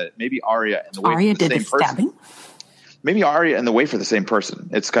out there that maybe Arya and the Waif are the same person. Maybe Arya and the Waif are the same person.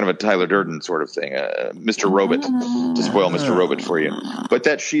 It's kind of a Tyler Durden sort of thing, Mr. Robot, to spoil Mr. Robot for you. But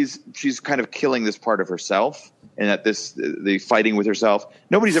that she's kind of killing this part of herself, and that the fighting with herself.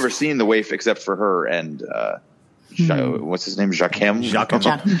 Nobody's ever seen the Waif except for her and what's his name? Jaqen.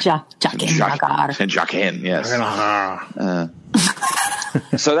 Jaqen, yes.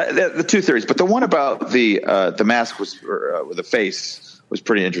 So the two theories, but the one about the mask with the face was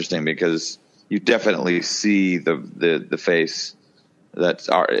pretty interesting because you definitely see the face that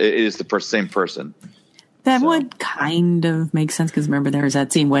is the same person. That would kind of make sense because remember there was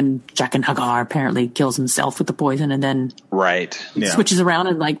that scene when Jaqen H'ghar apparently kills himself with the poison and then switches around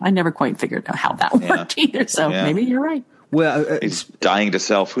and I never quite figured out how that worked either. So maybe you're right. Well, he's dying to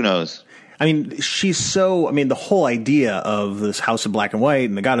self. Who knows? I mean, the whole idea of this House of Black and White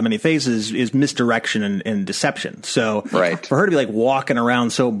and the God of Many Faces is misdirection and deception. So for her to be walking around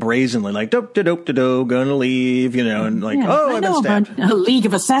so brazenly, dope-de-dope-de-do, gonna leave, and I've been stabbed. A league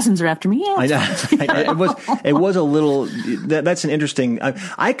of assassins are after me. Yeah, it was a little, that's an interesting,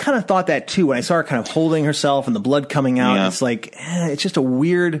 I kind of thought that too when I saw her kind of holding herself and the blood coming out. Yeah. It's it's just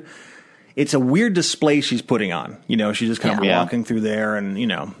it's a weird display she's putting on. She's just kind of walking through there and,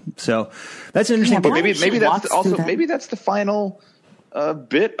 so that's an interesting. But maybe that's the final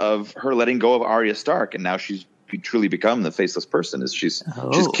bit of her letting go of Arya Stark. And now she's truly become the faceless person she's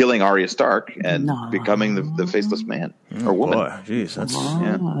killing Arya Stark and becoming the faceless man or woman. Boy, geez, that's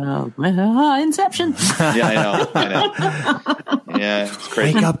Inception. Yeah, I know. Yeah. It's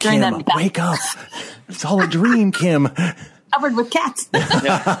crazy. Wake up, Kim. Wake up. It's all a dream, Kim. Covered with cats. But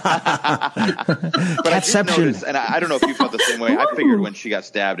Catception. And I don't know if you felt the same way. I figured when she got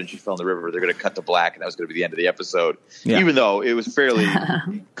stabbed and she fell in the river, they're going to cut to black, and that was going to be the end of the episode. Yeah. Even though it was fairly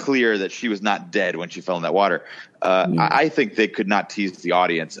clear that she was not dead when she fell in that water. I think they could not tease the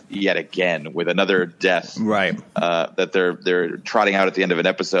audience yet again with another death, right? That they're trotting out at the end of an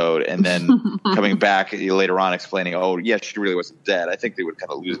episode and then coming back later on explaining, "Oh, yes, she really wasn't dead." I think they would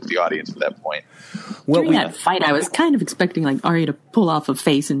kind of lose the audience at that point. During that fight, I was kind of expecting Arya to pull off a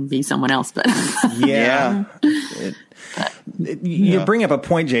face and be someone else, but you bring up a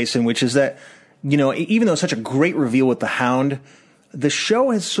point, Jason, which is that even though it's such a great reveal with the Hound, the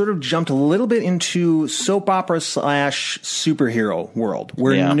show has sort of jumped a little bit into soap opera / superhero world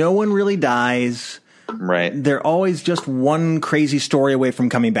where no one really dies. Right. They're always just one crazy story away from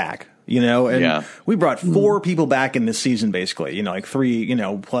coming back, and we brought 4 people back in this season, basically,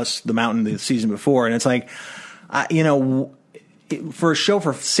 3, plus the Mountain the season before. And it's for a show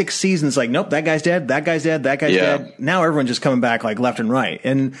for 6 seasons, nope, that guy's dead, that guy's dead, that guy's dead. Now everyone's just coming back left and right.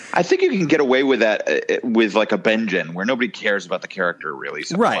 And I think you can get away with that with a Benjen, where nobody cares about the character really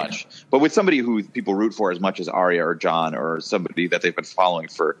so much. But with somebody who people root for as much as Arya or Jon or somebody that they've been following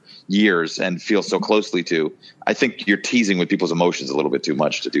for years and feel so closely to, I think you're teasing with people's emotions a little bit too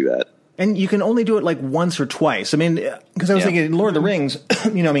much to do that. And you can only do it once or twice. I mean, because I was thinking in Lord of the Rings,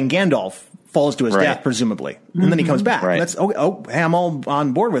 Gandalf falls to his death, presumably. And then he comes back. That's hey, I'm all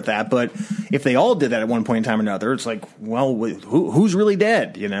on board with that. But if they all did that at one point in time or another, it's who's really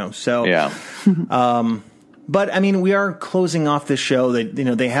dead, So, but I mean, we are closing off this show that,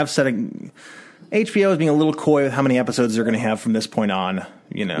 they have said HBO is being a little coy with how many episodes they're going to have from this point on.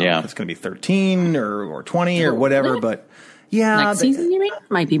 It's going to be 13 or 20 or whatever. But next season, you mean?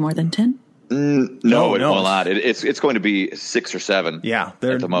 Might be more than 10. No, it will not. It's going to be 6 or 7. Yeah,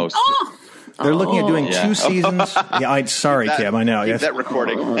 at the most. They're looking at doing 2 seasons. Sorry, Kim. I know. Keep that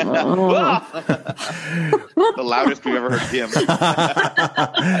recording. The loudest we've ever heard Kim.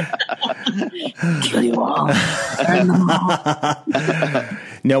 Kill you all.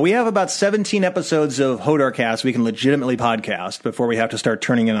 No, we have about 17 episodes of Hodarcast we can legitimately podcast before we have to start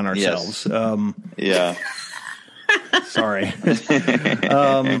turning in on ourselves. Yes. Sorry.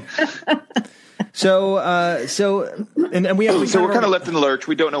 And we have. So we're kind of left in the lurch.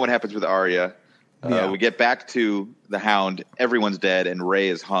 We don't know what happens with Arya. Yeah. We get back to the Hound. Everyone's dead, and Rey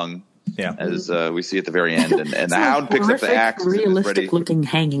is hung. Yeah, as we see at the very end, and the Hound picks up the axe. Realistic looking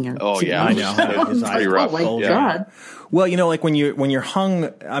hanging. Oh yeah, I know. It's pretty rough. Oh my God. Well, like when you're hung,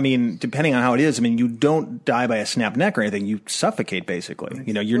 I mean, depending on how it is, I mean, you don't die by a snapped neck or anything. You suffocate basically.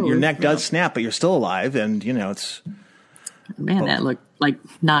 Your neck does snap, but you're still alive, and it's. Man, that looked like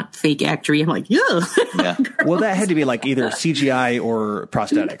not fake actory. I'm like, yeah. Well, that had to be like either CGI or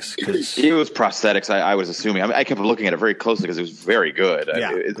prosthetics. It was prosthetics. I was assuming. I mean, I kept looking at it very closely because it was very good.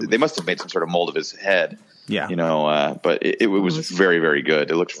 Yeah. They must have made some sort of mold of his head. Yeah. But it was very, very good.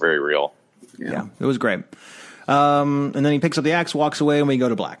 It looked very real. Yeah, it was great. And then he picks up the axe, walks away, and we go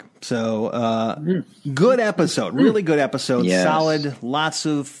to black. So, good episode. Really good episode. Yes. Solid. Lots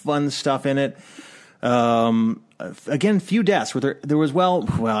of fun stuff in it. Again, few deaths. There was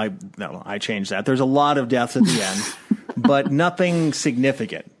I changed that. There's a lot of deaths at the end, but nothing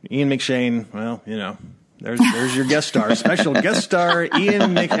significant. Ian McShane, well, there's your guest star, special guest star,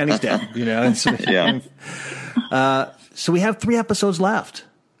 Ian McShane, and he's dead. So we have 3 episodes left.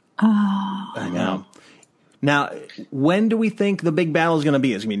 Oh, I know. Now, when do we think the big battle is going to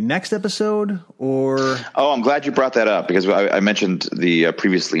be? Is it going to be next episode or? Oh, I'm glad you brought that up because I mentioned the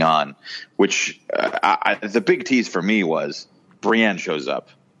previously on, which the big tease for me was Brienne shows up.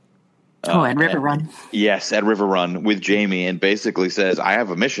 At River Run. Yes, at River Run with Jaime, and basically says, I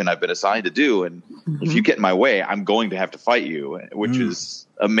have a mission I've been assigned to do, and if you get in my way, I'm going to have to fight you, which is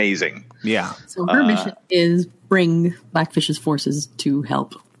amazing. Yeah. So her mission is bring Blackfish's forces to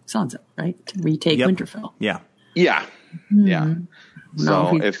help Sansa, right? To retake Winterfell. Yeah. Yeah. Yeah.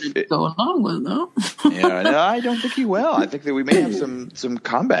 So if go along with though. no, I don't think he will. I think that we may have some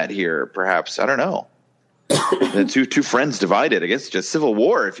combat here, perhaps. I don't know. The two friends divided, I guess, just civil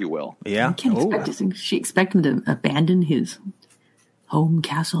war, if you will. Yeah. I can't expect him to abandon his home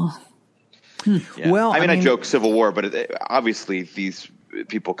castle. Yeah. Well, I mean, I joke civil war, but obviously these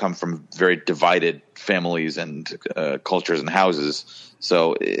people come from very divided families and cultures and houses.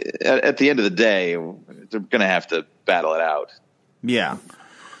 So at the end of the day, they're going to have to battle it out. Yeah.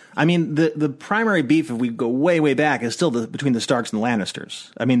 I mean, the primary beef, if we go way, way back, is still between the Starks and the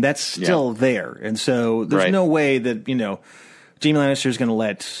Lannisters. I mean, that's still there. And so there's no way that, Jaime Lannister is going to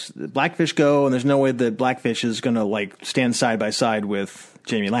let Blackfish go, and there's no way that Blackfish is going to, stand side by side with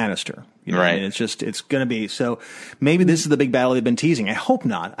Jaime Lannister. Right. I mean, it's going to be. So maybe this is the big battle they've been teasing. I hope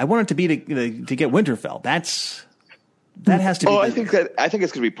not. I want it to be to get Winterfell. That has to be. I think it's going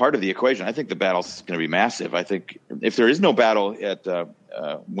to be part of the equation. I think the battle's going to be massive. I think if there is no battle at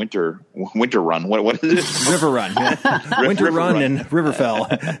Winter Run, what is it? River Run. Yeah. Winter Run and Riverfell.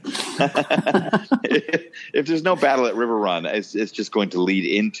 If there's no battle at River Run, it's just going to lead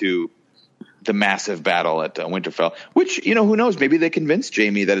into the massive battle at Winterfell. Which who knows? Maybe they convince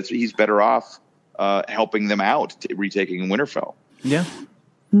Jaime that he's better off helping them out retaking Winterfell. Yeah.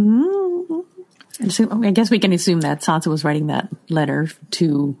 Mm-hmm. I guess we can assume that Sansa was writing that letter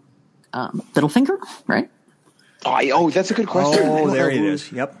to Littlefinger, right? Oh, that's a good question. Oh, there it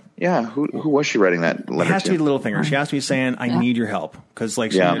is. Yep. Yeah, who was she writing that letter to? It has to be Littlefinger. She has to be saying, "I need your help," because,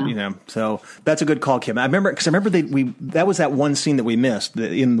 so that's a good call, Kim. I remember that was that one scene that we missed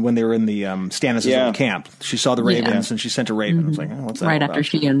when they were in the Stannis' camp. She saw the ravens and she sent a raven. Mm-hmm. I was like, what's that? Right after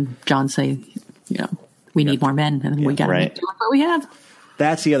she and Jon say, we need more men, and we got to do what we have.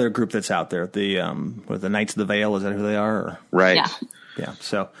 That's the other group that's out there. The Knights of the Vale. Is that who they are? Or? Right. Yeah.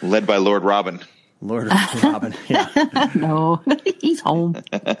 So led by Lord Robin. Lord Robin. Yeah. No, he's home.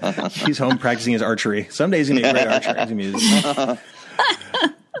 He's home practicing his archery. Some days he's going to be a great archer.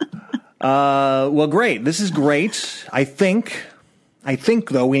 Well, great. This is great. I think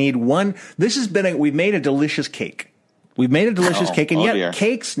though we need one. This has been we've made a delicious cake. We've made a delicious cake, and yet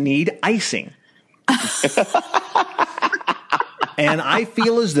cakes need icing. And I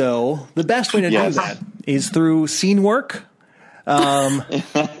feel as though the best way to do that is through scene work.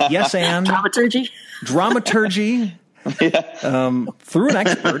 Yes, and dramaturgy. Through an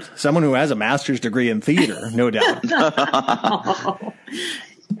expert, someone who has a master's degree in theater, no doubt.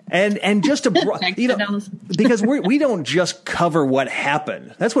 And just to because we don't just cover what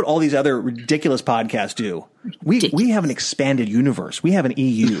happened. That's what all these other ridiculous podcasts do. We have an expanded universe. We have an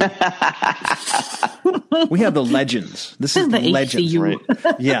EU. We have the legends. This is the legends, right?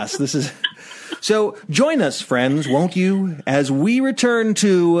 Yes, this is. So join us, friends, won't you, as we return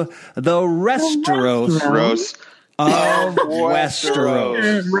to the Westeros of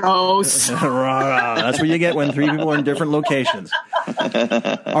Westeros. That's what you get when three people are in different locations.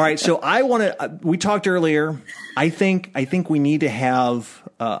 All right, so I want to. We talked earlier. I think we need to have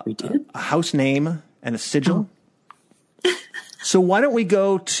a house name and a sigil. So why don't we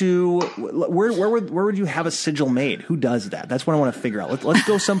go to where would you have a sigil made? Who does that? That's what I want to figure out. Let's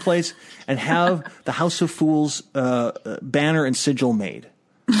go someplace and have the House of Fools banner and sigil made.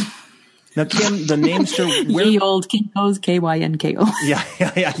 Now, Kim, the names to Ye Old Kinkos, Kynko. Yeah.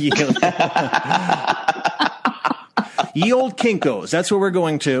 Ye Old Kinkos. That's where we're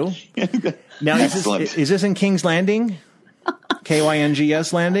going to. Now, is this in King's Landing?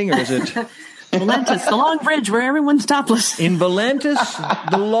 Kyngs Landing, or is it? Volantis, the Long Bridge where everyone's topless. In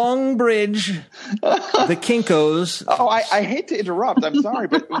Volantis, the Long Bridge, the Kinkos. Oh, I hate to interrupt. I'm sorry,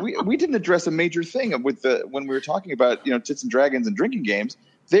 but we didn't address a major thing with when we were talking about Tits and Dragons and drinking games.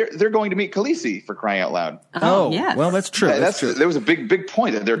 They're going to meet Khaleesi, for crying out loud. Oh, yes. Well, that's true. That's true. There was a big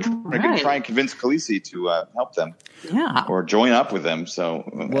point that they're going to try and convince Khaleesi to help them, or join up with them. So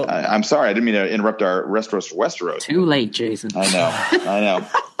I'm sorry, I didn't mean to interrupt our Westeros. Too late, Jason. I know.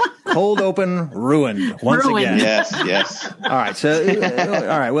 Cold open, ruined once again. Yes. All right. So,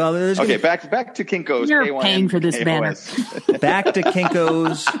 all right. Well, back to Kinko's. You're paying for this banner. Back to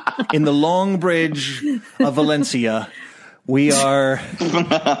Kinko's in the Long Bridge of Valencia. We are.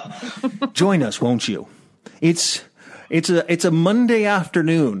 Join us, won't you? It's a Monday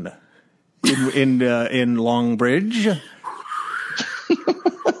afternoon in Long Bridge.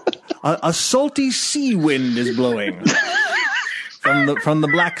 A salty sea wind is blowing from the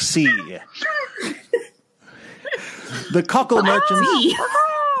Black Sea. The cockle merchants.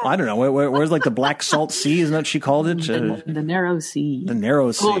 I don't know. Where's like the Black Salt Sea? Isn't that what she called it? The Narrow Sea. The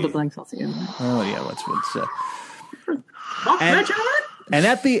Narrow Sea. Oh, the Black Salt Sea. Oh yeah. What's and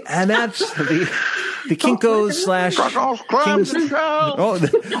at the Kinkos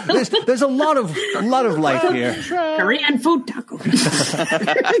 / there's a lot of life here. Korean food taco.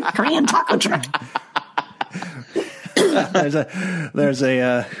 Korean taco truck. There's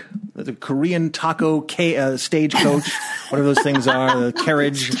a Korean taco stagecoach, whatever those things are, the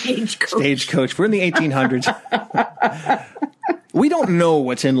carriage stagecoach. We're in the 1800s. We don't know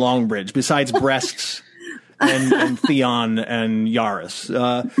what's in Longbridge besides breasts and Theon and Yaris.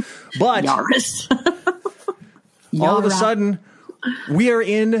 But Yaris. all of a sudden, we are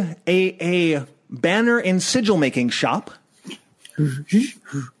in a banner and sigil making shop. And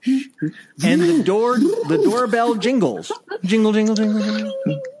the doorbell jingles. Jingle, jingle, jingle, jingle.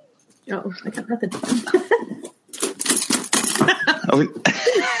 Oh, I got nothing.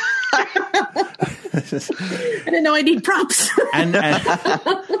 I didn't know I need props.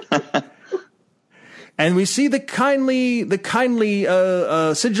 And we see the kindly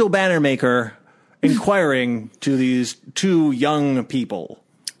sigil banner maker inquiring to these two young people.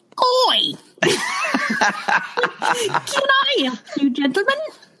 Oi! Can I help you, gentlemen?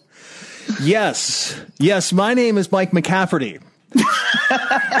 Yes, my name is Mike McCafferty.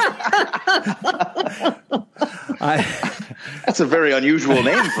 That's a very unusual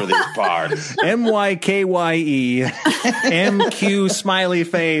name for these parts. MYKYE, MQ smiley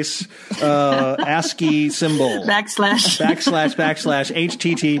face, ASCII symbol, backslash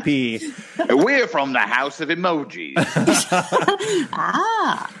HTTP. We're from the House of Emojis.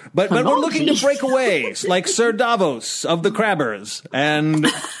 But we're looking to break away, like Sir Davos of the Crabbers, and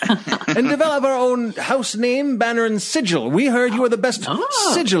develop our own house name, banner, and sigil. We heard you are the best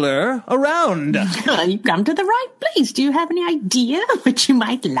sigiler around. You've come to the right place. Do you have any idea what you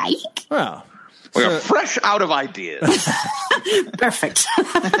might like? Well, we are fresh out of ideas. Perfect.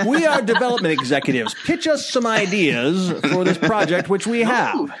 We are development executives. Pitch us some ideas for this project, which we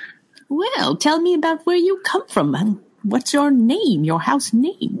have. Well, tell me about where you come from and what's your name, your house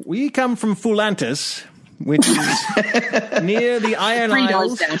name? We come from Fulantis, which is near the Iron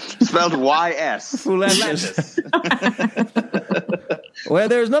Isles. Spelled Y-S. Fulantis. Where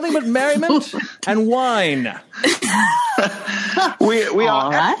there's nothing but merriment and wine. We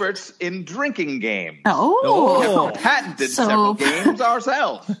are experts in drinking games. Oh. We have patented several games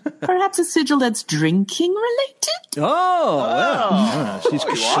ourselves. Perhaps a sigil that's drinking related? You honor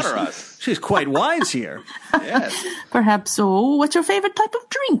us. She's quite wise here. Yes. Perhaps so. What's your favorite type of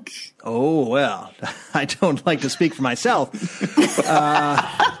drink? Oh, well, I don't like to speak for myself.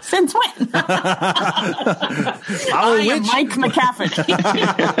 Since when? I am Mike McCafferty.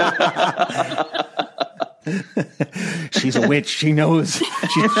 She's a witch. She knows.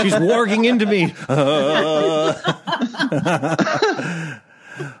 She's warging into me.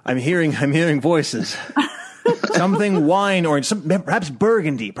 I'm hearing voices. Something wine orange, perhaps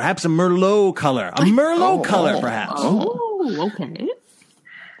burgundy, perhaps a Merlot color. A Merlot color, perhaps. Oh, okay.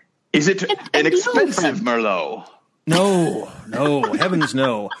 Is it an expensive Merlot? No, heavens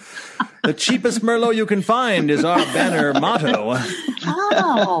no. The cheapest Merlot you can find is our banner motto.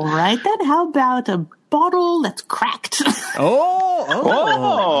 All right, then how about a bottle that's cracked? Oh, I like that. A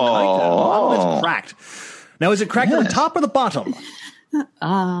bottle that's cracked. Now, is it cracked at the top or the bottom?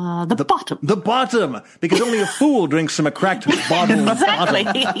 The bottom. The bottom, because only a fool drinks from a cracked bottle. Exactly.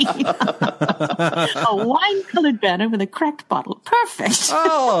 A wine-colored banner with a cracked bottle. Perfect.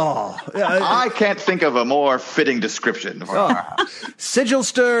 Oh. I can't think of a more fitting description for our house.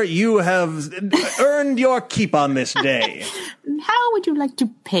 Sigilster, you have earned your keep on this day. How would you like to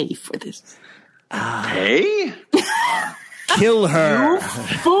pay for this? Hey? Kill her.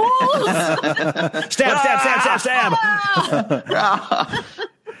 Fools! Stab.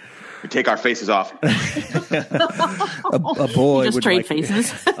 We take our faces off. A boy just would trade like,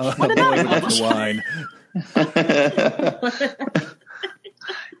 faces. A boy would like the wine.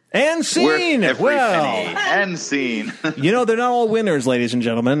 And scene. And scene. You know, they're not all winners, ladies and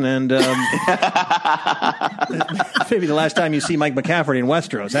gentlemen. And maybe the last time you see Mike McCafferty in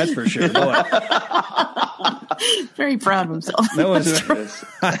Westeros, that's for sure. Boy. Very proud of himself. We're in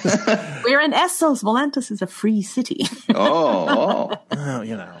Essos. Volantis is a free city. Oh,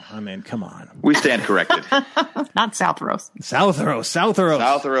 you know, I mean, come on. We stand corrected. Not Southros.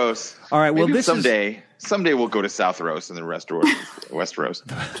 Southros. All right, well, maybe this someday we'll go to Southros and the Westeros.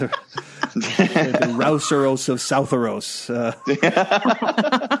 The Rouseros of Southaros.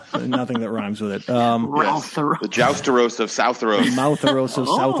 Nothing that rhymes with it. Rouseros. The Jousteros of Southaros. Moutharos of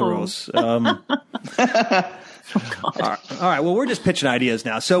Southaros. All right, well, we're just pitching ideas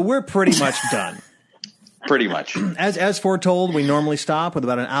now, so we're pretty much done. Pretty much. As foretold, we normally stop with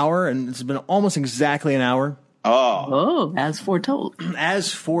about an hour, and it's been almost exactly an hour. Oh, as foretold.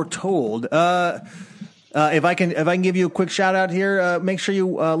 As foretold. If I can give you a quick shout out here, make sure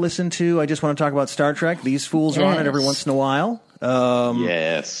you listen to I Just Want to Talk About Star Trek. These fools are on it every once in a while.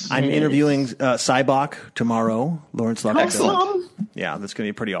 Yes. I'm interviewing Cybok tomorrow. Lawrence Locke. Excellent. Yeah, that's going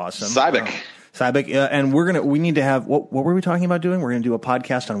to be pretty awesome. Cybok. And we need to have, what were we talking about doing? We're going to do a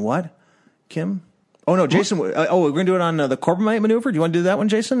podcast on what, Kim? Oh, no, Jason. We're going to do it on the Corbomite maneuver. Do you want to do that one,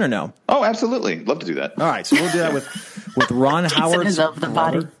 Jason, or no? Oh, absolutely. Love to do that. All right. So we'll do that with Ron Howard. Jason is of the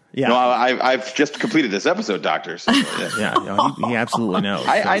body. Yeah. No, I've just completed this episode, Doctor. So, yeah. He absolutely knows.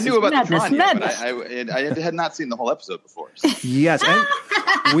 I knew about the Tron, but I had not seen the whole episode before. So. Yes, and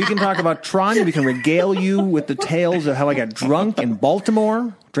we can talk about Tron. We can regale you with the tales of how I got drunk in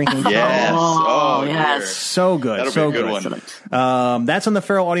Baltimore drinking. Yes. Oh, yes. So good. That'll so be a good good. one. That's on the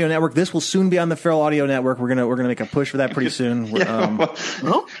Feral Audio Network. This will soon be on the Feral Audio Network. We're gonna make a push for that pretty soon. We're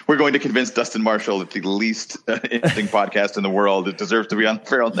going to convince Dustin Marshall that the least interesting podcast in the world deserves to be on the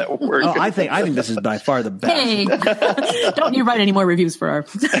Feral Network. Oh, I think this is by far the best. Hey, don't you write any more reviews for our...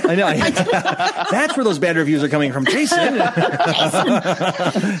 I know. That's where those bad reviews are coming from, Jason.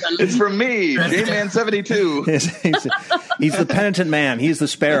 It's from me, J-Man72. He's the penitent man. He's the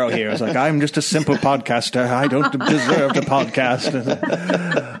sparrow here. It's like, I'm just a simple podcaster. I don't deserve to podcast.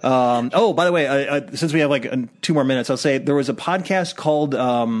 By the way, since we have like 2 more minutes, I'll say there was a podcast called,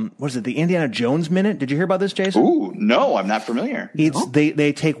 what is it, the Indiana Jones Minute? Did you hear about this, Jason? Ooh, no, I'm not familiar.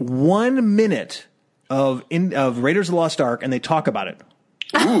 They take 1 minute of Raiders of the Lost Ark and they talk about it.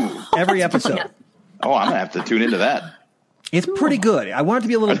 Ooh. Every episode. Oh, I'm going to have to tune into that. It's pretty good. I want it to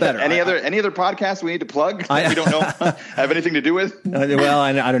be a little better. Any other podcasts we need to plug that we don't know have anything to do with? Well,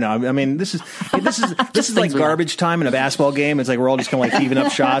 I don't know. I mean, this is like garbage time in a basketball game. It's like we're all just kind of like heaving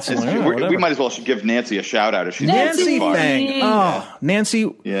up shots. And we might as well give Nancy a shout out if she's Nancy Fang. Oh, Nancy.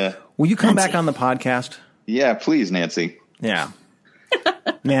 Yeah. Will you come back on the podcast? Yeah, please, Nancy. Yeah.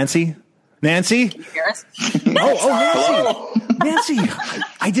 Nancy. Nancy? Nancy. Nancy,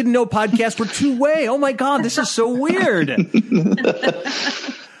 I didn't know podcasts were 2-way. Oh my God, this is so weird.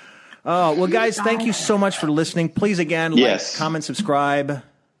 Well, guys, thank you so much for listening. Please, again, like, comment, subscribe.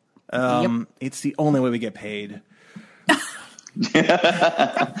 It's the only way we get paid. We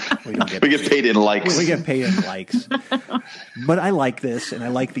get paid in likes. We get paid in likes. But I like this, and I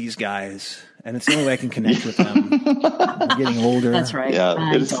like these guys. And it's the only way I can connect with them. We're getting older. That's right. Yeah,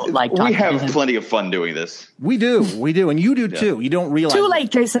 I don't like talking we have to him. plenty of fun doing this. We do, and you do too. You don't realize. Too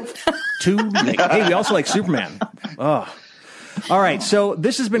late, Jason. Too late. Hey, we also like Superman. Oh, all right. So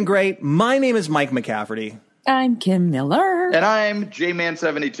this has been great. My name is Mike McCafferty. I'm Kim Miller, and I'm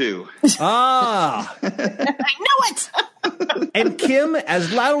J-Man72. Ah, I know it. And Kim,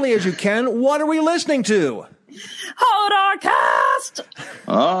 as loudly as you can, what are we listening to? Hold our cast.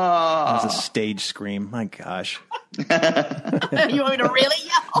 was a stage scream. My gosh. You want me to really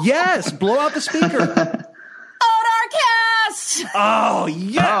yell? Yes, blow out the speaker. Odarcast! Oh,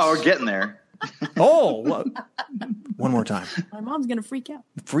 yes. Oh, we're getting there. Oh, one more time. My mom's going to freak out.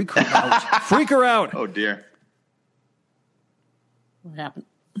 Freak her out. Freak her out. Oh, dear. What happened?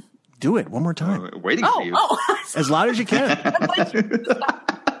 Do it one more time. Waiting for you. As loud as you can.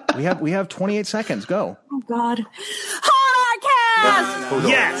 We have 28 seconds. Go. Oh, God. Odarcast!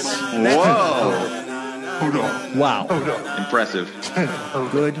 Yes. Whoa. Wow. Impressive.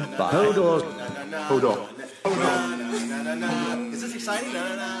 Goodbye. Hold on. Is this exciting?